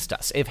against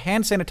us. If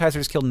hand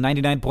sanitizers kill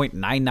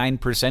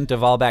 99.99%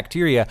 of all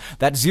bacteria,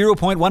 that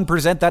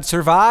 0.1% that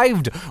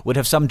survived would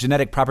have some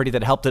genetic property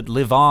that helped it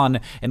live on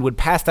and would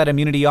pass that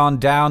immunity on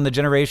down the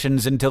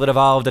generations until it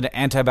evolved an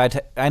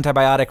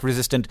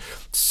antibiotic-resistant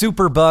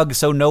superbug,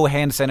 so no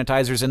hand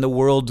sanitizers in the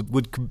world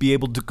would be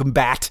able to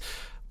combat.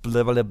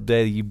 Blah, blah, blah,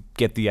 you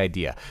get the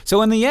idea.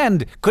 So in the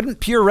end, couldn't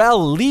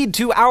Purell lead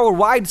to our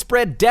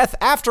widespread death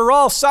after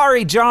all?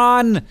 Sorry,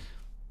 John.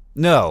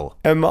 No.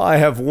 I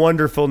have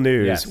wonderful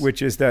news, yes,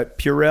 which is that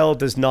Purell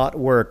does not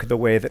work the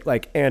way that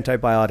like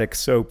antibiotic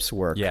soaps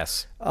work.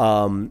 Yes.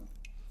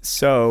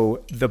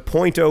 So the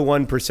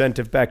 0.01%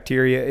 of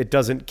bacteria it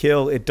doesn't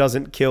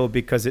kill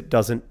because it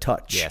doesn't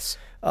touch. Yes.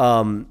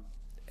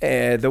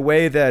 The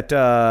way that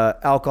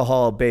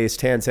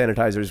alcohol-based hand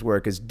sanitizers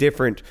work is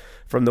different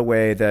from the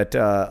way that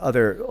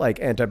other like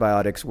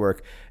antibiotics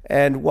work.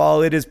 And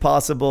while it is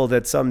possible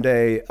that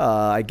someday,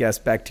 I guess,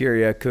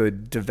 bacteria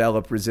could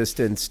develop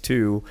resistance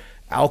to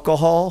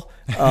alcohol.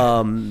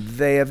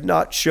 They have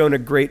not shown a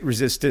great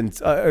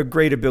resistance, a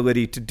great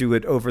ability to do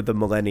it over the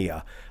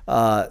millennia.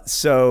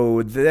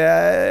 So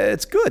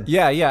that's good.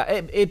 Yeah.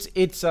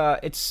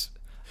 It's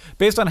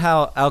based on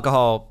how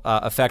alcohol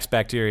affects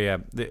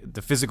bacteria,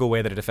 the physical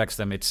way that it affects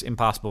them. It's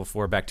impossible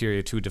for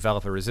bacteria to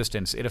develop a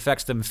resistance. It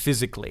affects them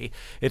physically.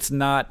 It's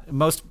not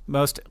most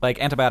like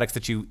antibiotics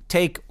that you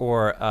take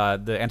or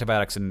the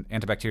antibiotics in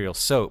antibacterial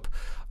soap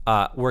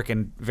work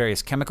in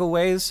various chemical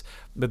ways,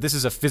 but this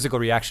is a physical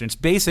reaction. It's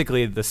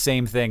basically the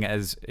same thing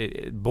as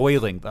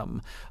boiling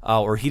them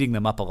or heating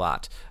them up a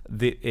lot.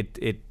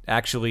 It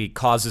actually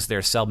causes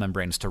their cell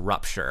membranes to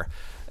rupture.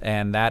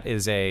 And that's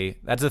a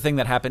thing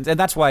that happens, and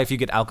that's why if you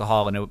get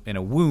alcohol in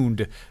a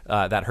wound,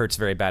 that hurts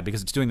very bad,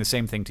 because it's doing the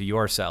same thing to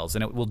your cells,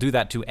 and it will do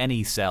that to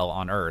any cell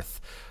on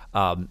Earth,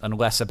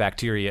 unless a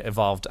bacteria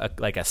evolved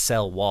like a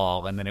cell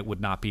wall, and then it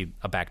would not be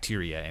a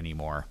bacteria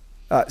anymore.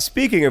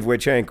 Speaking of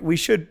which, Hank, we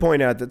should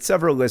point out that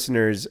several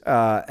listeners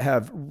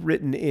have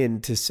written in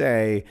to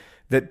say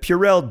that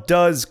Purell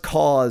does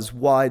cause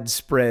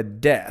widespread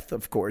death.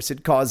 Of course,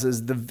 it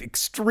causes the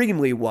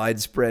extremely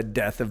widespread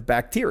death of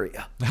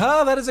bacteria.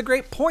 Oh, that is a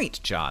great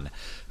point, John.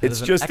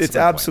 It's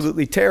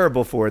absolutely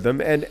terrible for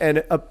them,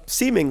 and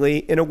seemingly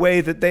in a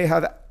way that they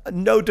have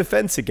no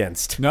defense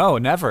against. No,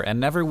 never, and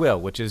never will,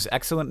 which is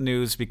excellent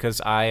news, because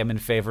I am in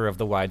favor of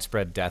the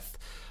widespread death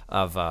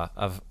of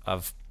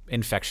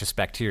infectious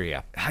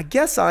bacteria. I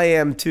guess I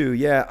am too.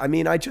 Yeah. I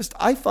mean,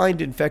 I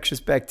find infectious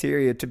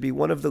bacteria to be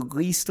one of the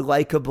least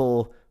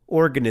likable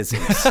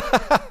organisms.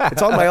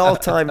 It's on my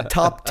all-time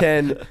top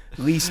 10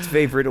 least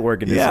favorite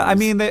organisms. Yeah, I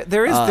mean,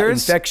 there is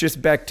infectious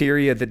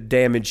bacteria that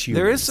damage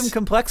humans. There is some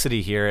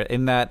complexity here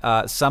in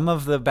that some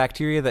of the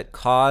bacteria that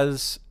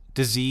cause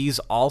disease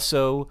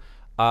also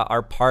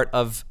are part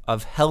of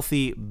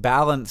healthy,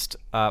 balanced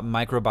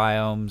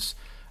microbiomes.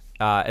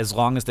 As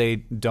long as they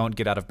don't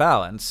get out of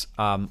balance,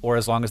 or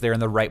as long as they're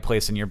in the right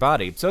place in your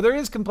body. So there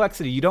is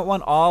complexity. You don't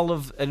want all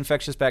of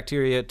infectious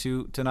bacteria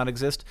to not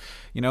exist.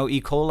 You know,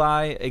 E.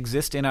 coli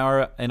exist in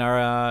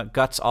our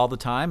guts all the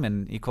time,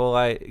 and E.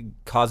 coli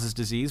causes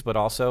disease, but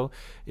also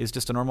is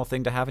just a normal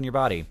thing to have in your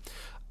body.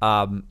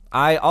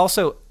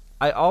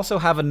 I also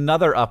have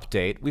another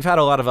update. We've had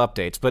a lot of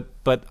updates,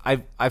 but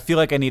I feel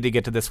like I need to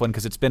get to this one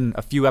because it's been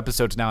a few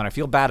episodes now, and I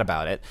feel bad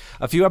about it.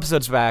 A few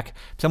episodes back,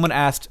 someone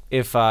asked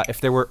if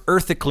there were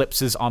Earth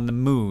eclipses on the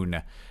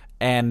moon,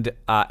 and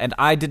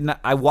I didn't.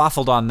 I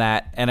waffled on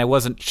that, and I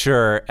wasn't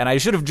sure, and I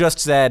should have just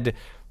said,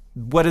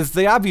 what is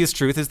the obvious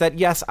truth is that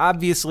yes,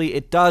 obviously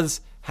it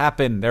does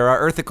happen. There are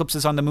Earth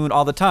eclipses on the moon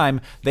all the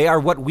time. They are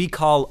what we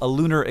call a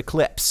lunar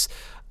eclipse.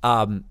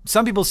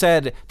 Some people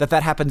said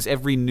that happens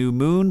every new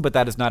moon, but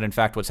that is not in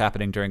fact what's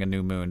happening during a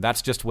new moon.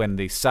 That's just when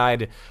the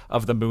side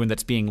of the moon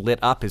that's being lit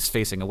up is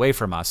facing away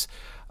from us.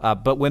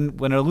 But when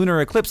a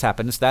lunar eclipse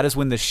happens, that is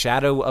when the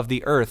shadow of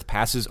the Earth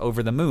passes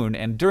over the moon.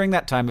 And during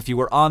that time, if you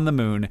were on the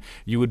moon,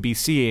 you would be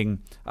seeing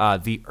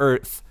the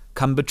Earth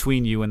come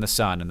between you and the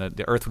sun, and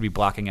the Earth would be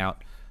blocking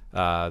out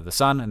the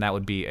sun, and that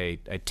would be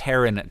a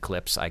Terran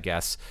eclipse, I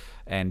guess.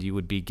 And you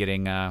would be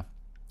getting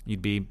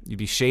you'd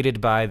be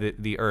shaded by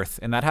the Earth,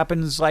 and that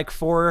happens like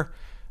more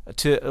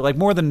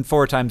than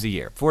 4 times a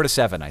year, 4 to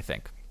 7, I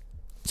think.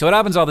 So it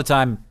happens all the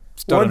time.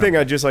 One thing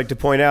I'd just like to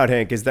point out,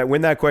 Hank, is that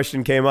when that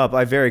question came up,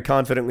 I very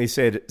confidently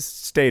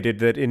stated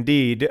that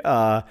indeed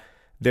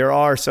there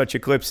are such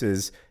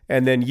eclipses,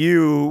 and then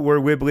you were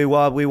wibbly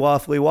wobbly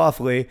waffly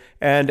waffly,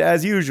 and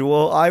as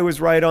usual, I was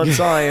right on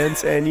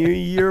science, and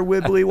your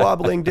wibbly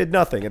wobbling did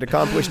nothing. It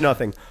accomplished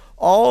nothing.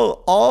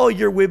 All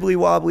your wibbly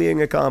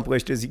wobbling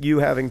accomplished is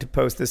you having to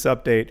post this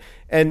update.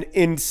 And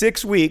in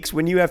 6 weeks,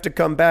 when you have to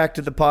come back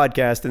to the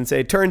podcast and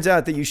say, turns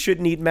out that you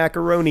shouldn't eat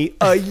macaroni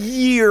a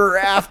year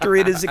after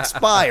it has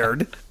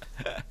expired,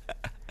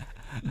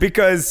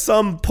 because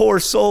some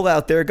poor soul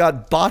out there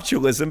got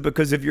botulism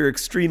because of your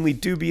extremely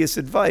dubious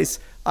advice,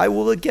 I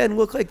will again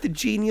look like the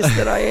genius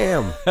that I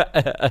am.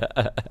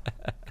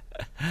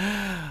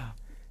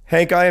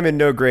 Hank, I am in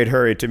no great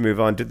hurry to move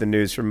on to the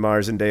news from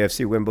Mars and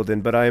AFC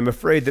Wimbledon, but I am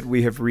afraid that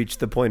we have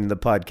reached the point in the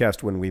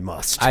podcast when we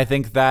must. I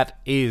think that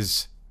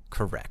is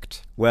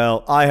correct.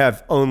 Well, I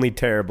have only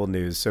terrible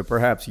news, so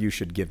perhaps you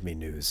should give me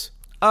news.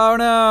 Oh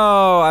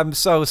no, I'm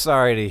so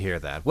sorry to hear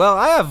that. Well,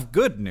 I have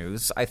good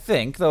news, I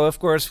think, though of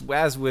course,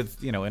 as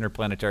with,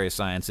 interplanetary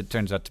science, it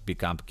turns out to be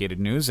complicated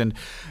news and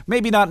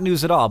maybe not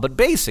news at all. But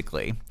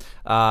basically,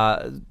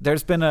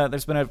 there's been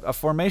a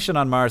formation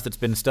on Mars that's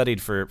been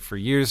studied for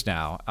years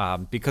now,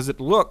 because it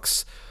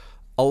looks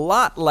a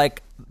lot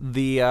like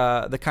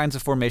the kinds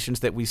of formations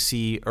that we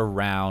see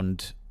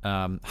around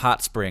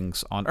hot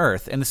springs on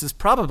Earth. And this is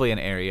probably an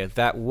area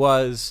that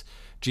was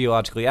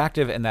geologically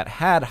active and that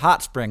had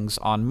hot springs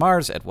on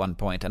Mars at one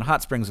point. And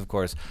hot springs, of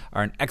course,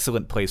 are an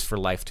excellent place for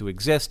life to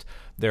exist.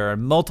 There are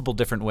multiple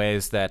different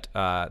ways that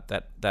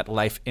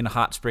life in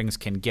hot springs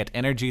can get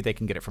energy. They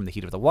can get it from the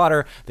heat of the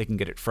water. They can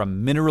get it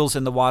from minerals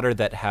in the water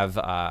that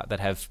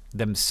have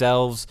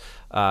themselves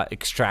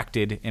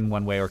extracted in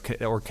one way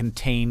or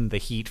contain the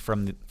heat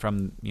from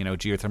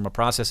geothermal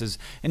processes.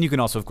 And you can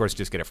also, of course,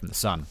 just get it from the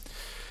sun.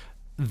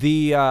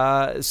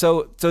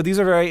 So these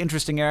are very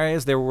interesting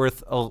areas. They're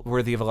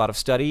worthy of a lot of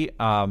study.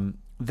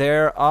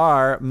 There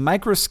are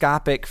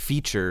microscopic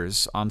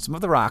features on some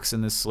of the rocks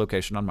in this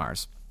location on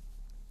Mars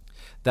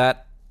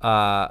that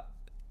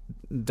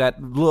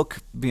look,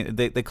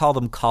 they call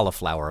them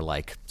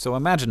cauliflower-like. So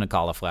imagine a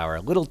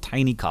cauliflower, little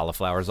tiny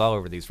cauliflowers all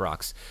over these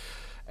rocks.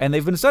 And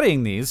they've been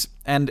studying these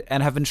and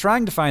have been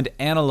trying to find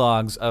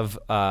analogs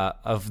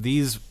of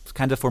these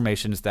kinds of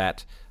formations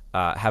that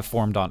have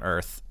formed on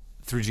Earth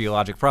through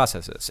geologic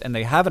processes. And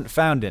they haven't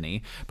found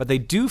any, but they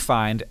do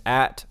find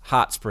at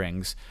hot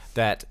springs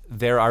that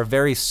there are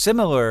very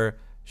similar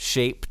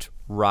shaped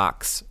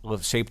rocks,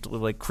 shaped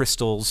like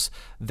crystals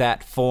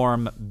that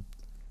form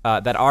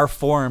that are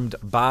formed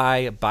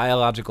by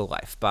biological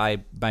life, by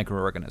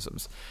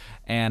microorganisms.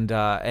 And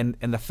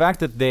the fact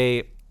that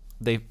they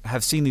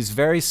have seen these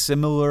very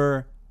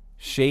similar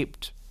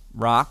shaped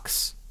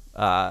rocks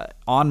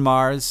on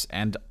Mars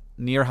and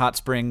near hot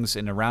springs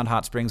and around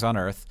hot springs on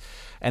Earth,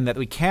 and that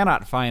we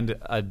cannot find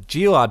a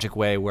geologic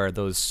way where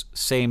those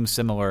same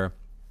similar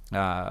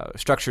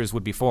structures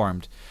would be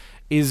formed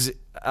is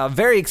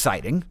very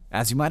exciting,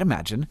 as you might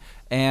imagine,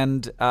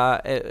 and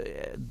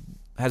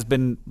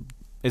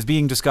is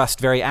being discussed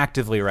very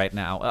actively right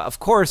now. Of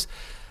course,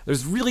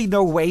 there's really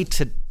no way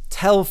to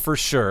tell for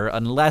sure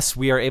unless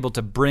we are able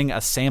to bring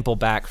a sample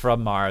back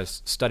from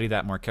Mars, study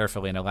that more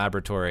carefully in a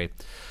laboratory,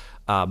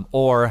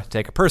 or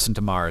take a person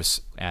to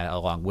Mars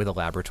along with a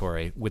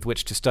laboratory with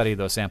which to study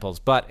those samples.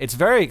 But it's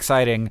very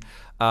exciting,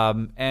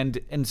 and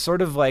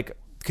sort of like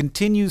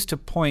continues to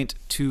point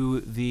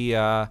to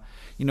the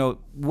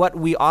what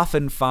we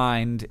often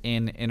find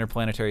in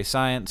interplanetary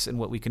science, and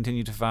what we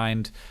continue to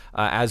find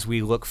as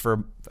we look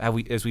for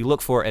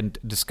and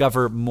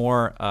discover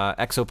more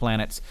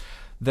exoplanets.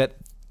 That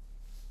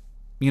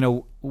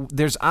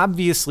there's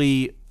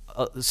obviously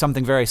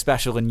something very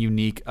special and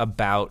unique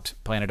about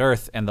planet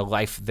Earth and the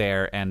life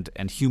there, and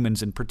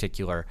humans in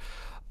particular.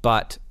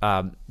 But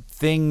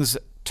things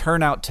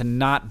turn out to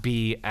not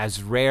be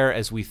as rare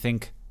as we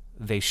think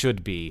they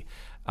should be.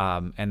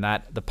 And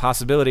that the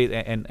possibility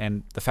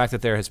and the fact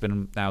that there has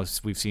been, now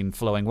we've seen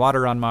flowing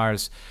water on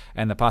Mars,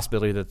 and the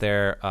possibility that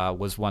there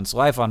was once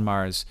life on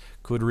Mars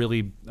could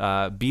really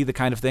be the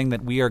kind of thing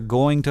that we are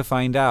going to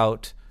find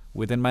out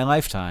within my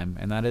lifetime.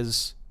 And that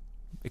is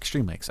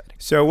extremely exciting.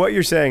 So what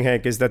you're saying,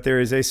 Hank, is that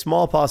there is a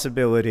small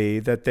possibility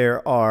that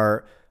there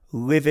are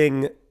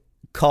living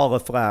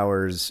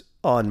cauliflowers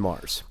on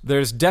Mars.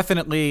 There's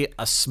definitely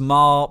a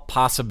small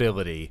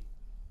possibility,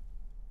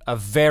 a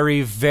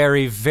very,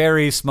 very,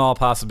 very small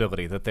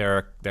possibility that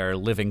there are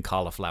living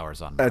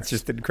cauliflowers on Mars. That's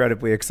just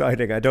incredibly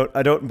exciting. I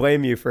don't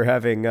blame you for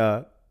having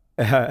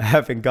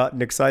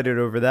gotten excited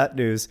over that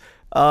news.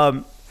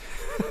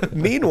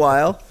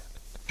 Meanwhile,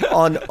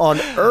 on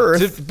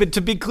Earth, to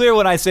be clear,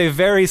 when I say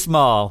very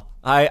small,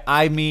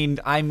 I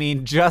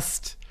mean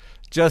just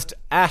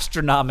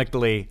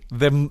astronomically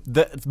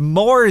the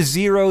more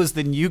zeros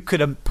than you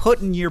could have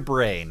put in your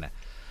brain.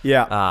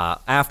 Yeah.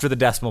 After the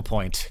decimal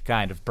point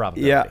kind of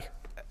probability. Yeah.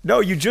 No,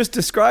 you just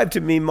described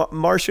to me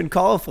Martian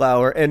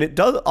cauliflower, and it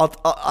does.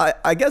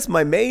 I guess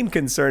my main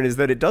concern is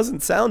that it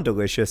doesn't sound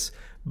delicious,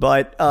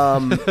 but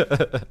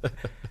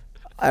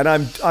and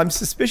I'm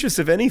suspicious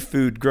of any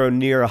food grown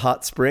near a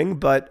hot spring,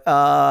 but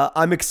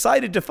I'm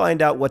excited to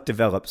find out what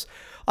develops.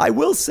 I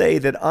will say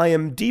that I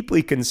am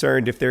deeply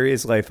concerned if there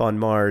is life on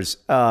Mars,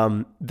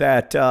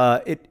 that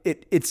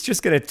it's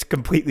just going to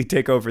completely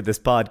take over this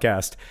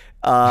podcast.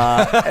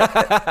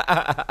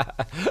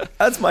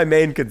 That's my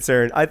main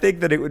concern. I think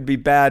that it would be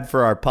bad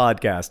for our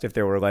podcast if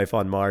there were life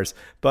on Mars,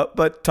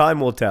 but time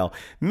will tell.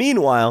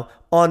 Meanwhile,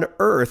 on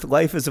Earth,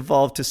 life has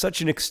evolved to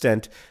such an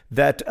extent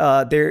that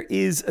there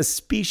is a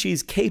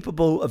species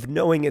capable of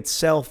knowing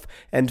itself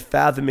and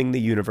fathoming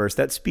the universe.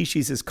 That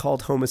species is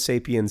called Homo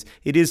sapiens.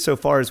 It is, so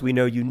far as we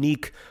know,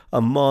 unique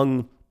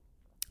among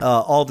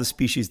all the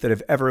species that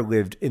have ever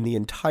lived in the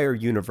entire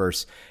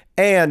universe.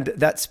 And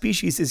that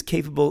species is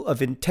capable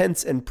of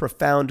intense and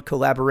profound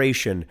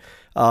collaboration.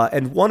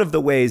 And one of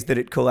the ways that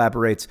it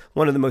collaborates,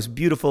 one of the most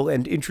beautiful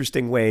and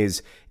interesting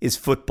ways, is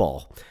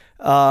football.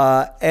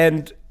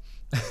 And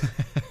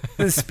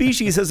the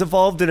species has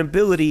evolved an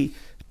ability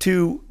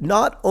to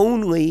not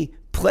only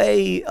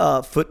play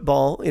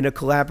football in a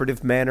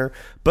collaborative manner,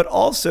 but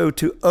also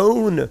to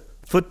own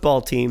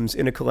football teams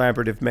in a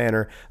collaborative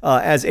manner,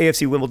 as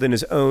AFC Wimbledon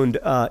is owned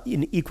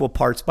in equal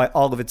parts by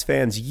all of its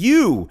fans.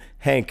 You,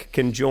 Hank,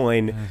 can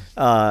join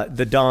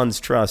the Don's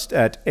Trust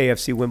at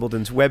AFC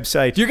Wimbledon's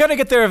website. You're going to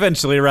get there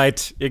eventually,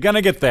 right? You're going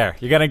to get there.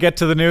 You're going to get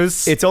to the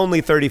news. It's only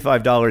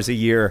 $35 a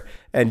year,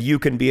 and you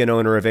can be an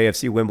owner of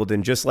AFC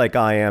Wimbledon just like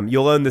I am.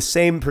 You'll own the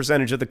same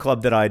percentage of the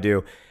club that I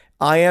do.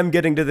 I am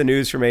getting to the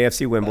news from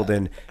AFC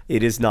Wimbledon.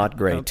 It is not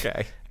great.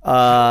 Okay.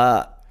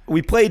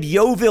 We played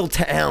Yeovil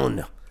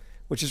Town,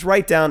 which is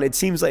right down, it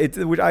seems like,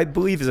 which I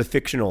believe is a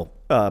fictional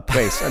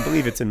place. I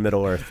believe it's in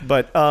Middle Earth.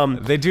 But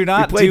they do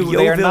not do,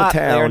 they are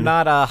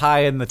not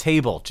high in the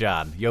table,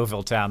 John.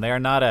 Yeovil Town. They are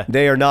not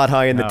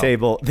high in the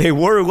table. They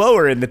were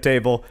lower in the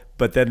table,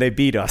 but then they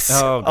beat us.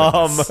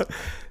 Oh,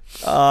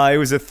 It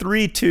was a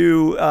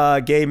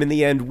 3-2 game in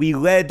the end. We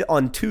led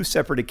on 2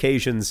 separate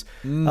occasions,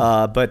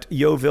 but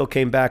Yeovil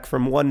came back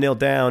from 1-0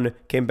 down,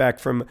 came back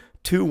from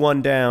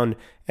 2-1 down,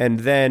 and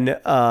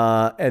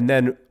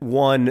then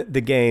won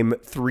the game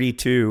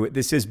 3-2.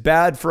 This is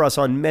bad for us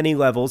on many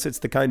levels. It's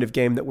the kind of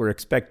game that we're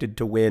expected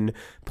to win,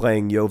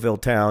 playing Yeovil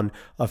Town,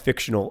 a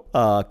fictional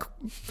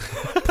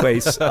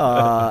place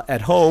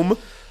at home.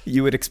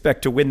 You would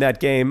expect to win that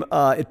game.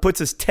 It puts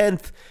us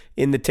 10th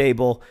in the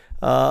table.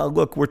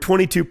 Look, we're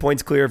 22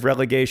 points clear of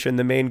relegation.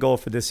 The main goal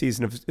for this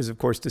season is, of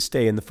course, to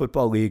stay in the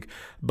Football League.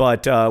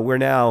 But we're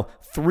now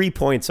 3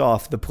 points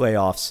off the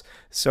playoffs.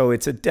 So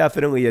it's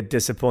definitely a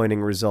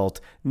disappointing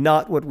result.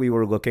 Not what we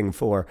were looking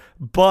for.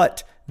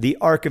 But the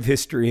arc of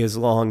history is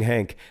long,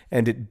 Hank,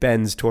 and it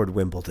bends toward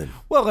Wimbledon.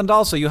 Well, and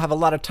also you have a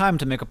lot of time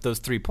to make up those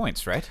 3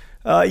 points, right?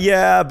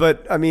 Yeah,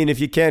 but I mean, if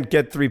you can't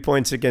get 3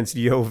 points against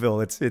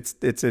Yeovil,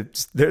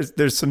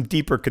 there's some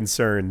deeper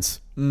concerns.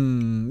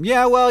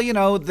 Yeah,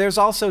 well, there's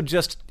also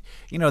just,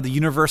 the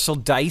universal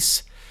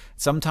dice.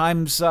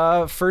 Sometimes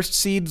first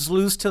seeds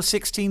lose to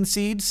 16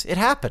 seeds. It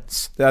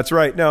happens. That's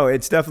right. No,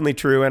 it's definitely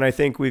true, and I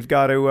think we've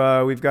got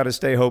to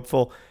stay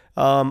hopeful.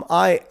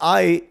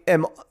 I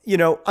am,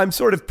 I'm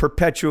sort of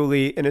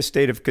perpetually in a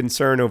state of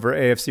concern over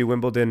AFC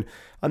Wimbledon.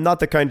 I'm not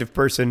the kind of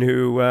person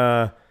who,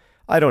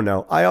 I don't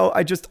know.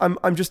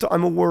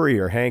 I'm a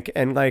worrier, Hank,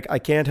 and I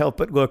can't help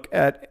but look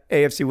at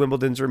AFC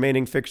Wimbledon's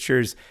remaining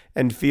fixtures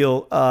and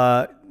feel,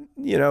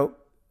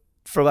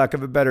 for lack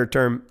of a better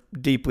term,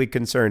 deeply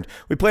concerned.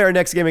 We play our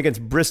next game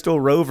against Bristol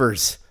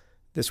Rovers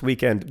this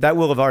weekend. That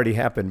will have already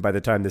happened by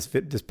the time this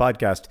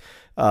podcast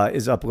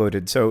is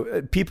uploaded.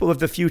 So, people of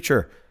the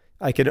future,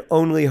 I can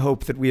only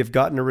hope that we have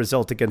gotten a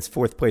result against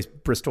 4th place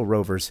Bristol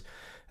Rovers,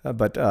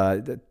 but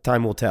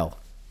time will tell.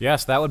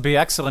 Yes, that would be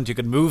excellent. You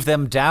could move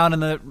them down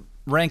in the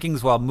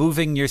rankings while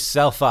moving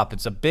yourself up.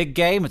 It's a big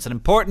game. It's an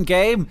important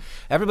game.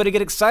 Everybody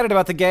get excited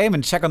about the game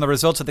and check on the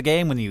results of the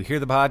game when you hear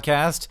the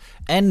podcast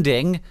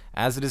ending,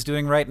 as it is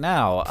doing right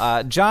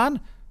now. John,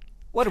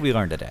 what did we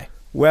learn today?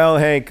 Well,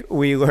 Hank,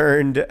 we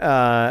learned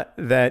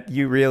that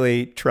you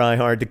really try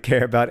hard to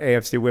care about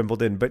AFC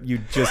Wimbledon, but you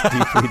just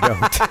deeply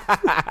don't.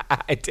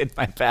 I did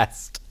my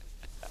best.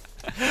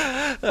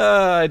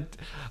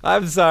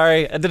 I'm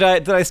sorry. Did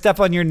I step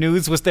on your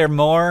news? Was there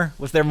more?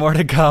 Was there more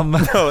to come?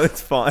 No,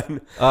 it's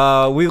fine.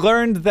 We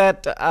learned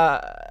that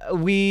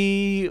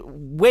we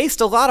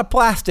waste a lot of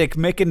plastic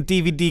making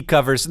DVD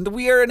covers, and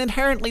we are an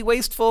inherently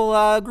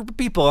wasteful group of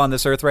people on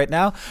this earth right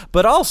now,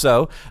 but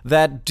also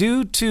that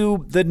due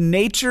to the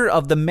nature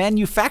of the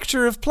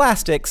manufacture of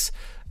plastics,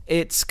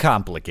 it's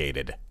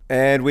complicated.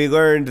 And we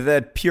learned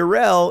that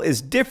Purell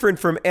is different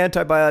from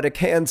antibiotic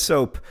hand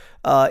soap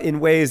in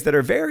ways that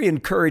are very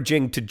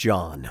encouraging to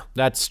John.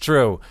 That's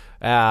true.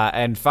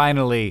 And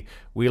finally,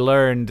 we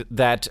learned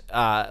that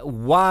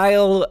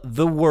while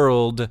the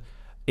world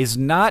is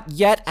not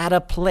yet at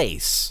a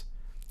place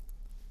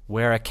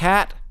where a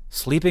cat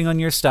sleeping on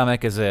your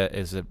stomach is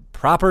a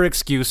proper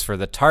excuse for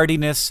the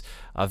tardiness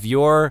of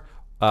your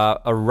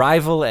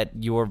arrival at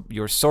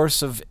your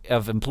source of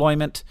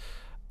employment,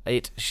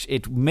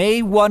 it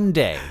may one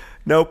day.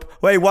 Nope.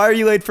 Wait, why are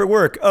you late for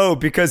work? Oh,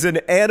 because an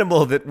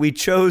animal that we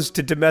chose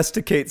to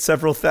domesticate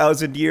several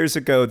thousand years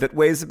ago that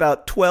weighs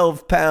about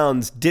 12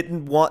 pounds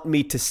didn't want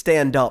me to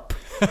stand up.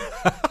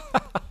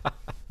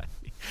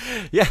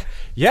 Yeah.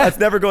 That's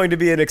never going to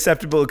be an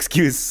acceptable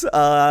excuse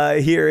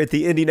here at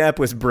the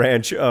Indianapolis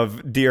branch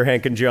of Dear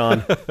Hank and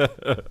John.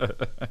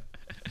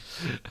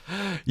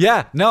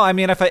 Yeah. No, I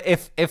mean,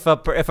 if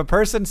a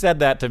person said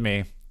that to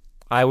me,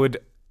 I would.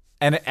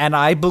 And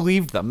I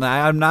believed them.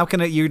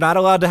 You're not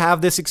allowed to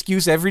have this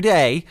excuse every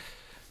day,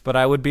 but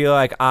I would be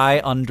like, I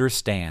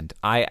understand.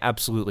 I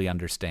absolutely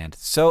understand.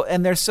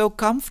 And they're so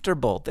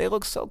comfortable. They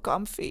look so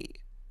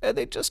comfy. And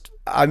they just...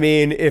 I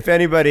mean, if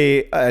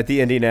anybody at the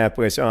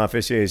Indianapolis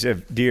offices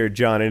of Dear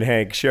John and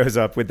Hank shows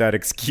up with that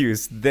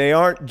excuse,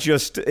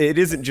 it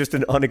isn't just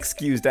an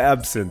unexcused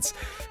absence.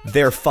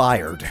 They're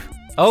fired.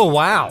 Oh,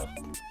 wow.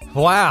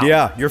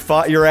 Yeah,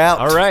 you're out.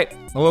 All right.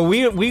 Well,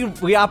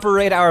 we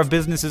operate our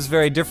businesses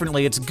very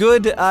differently. It's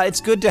good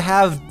to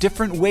have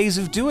different ways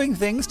of doing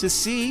things to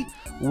see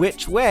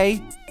which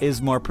way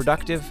is more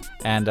productive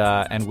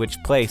and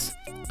which place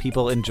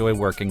people enjoy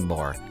working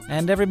more.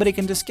 And everybody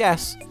can just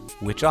guess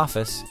which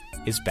office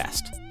is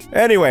best.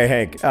 Anyway,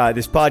 Hank,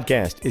 this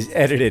podcast is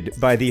edited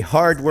by the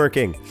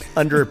hardworking,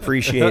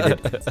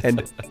 underappreciated,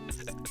 and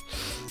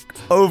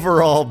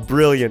overall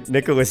brilliant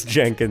Nicholas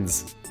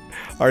Jenkins.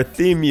 Our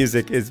theme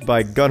music is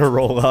by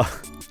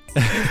Gunnarolla.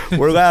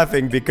 We're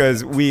laughing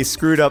because we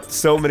screwed up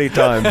so many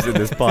times in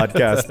this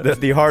podcast that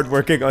the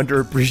hardworking,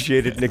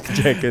 underappreciated Nick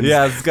Jenkins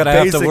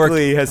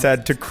basically has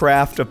had to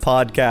craft a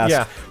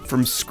podcast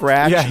from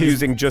scratch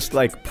using just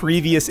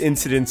previous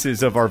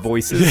incidences of our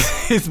voices.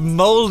 He's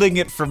molding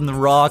it from the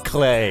raw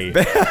clay.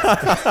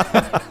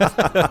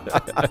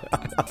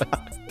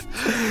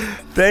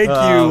 Thank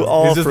you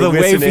all for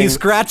listening. He's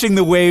scratching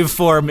the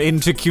waveform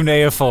into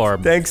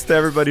cuneiform. Thanks to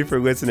everybody for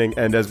listening.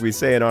 And as we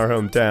say in our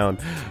hometown,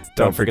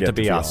 don't forget to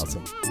be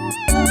awesome.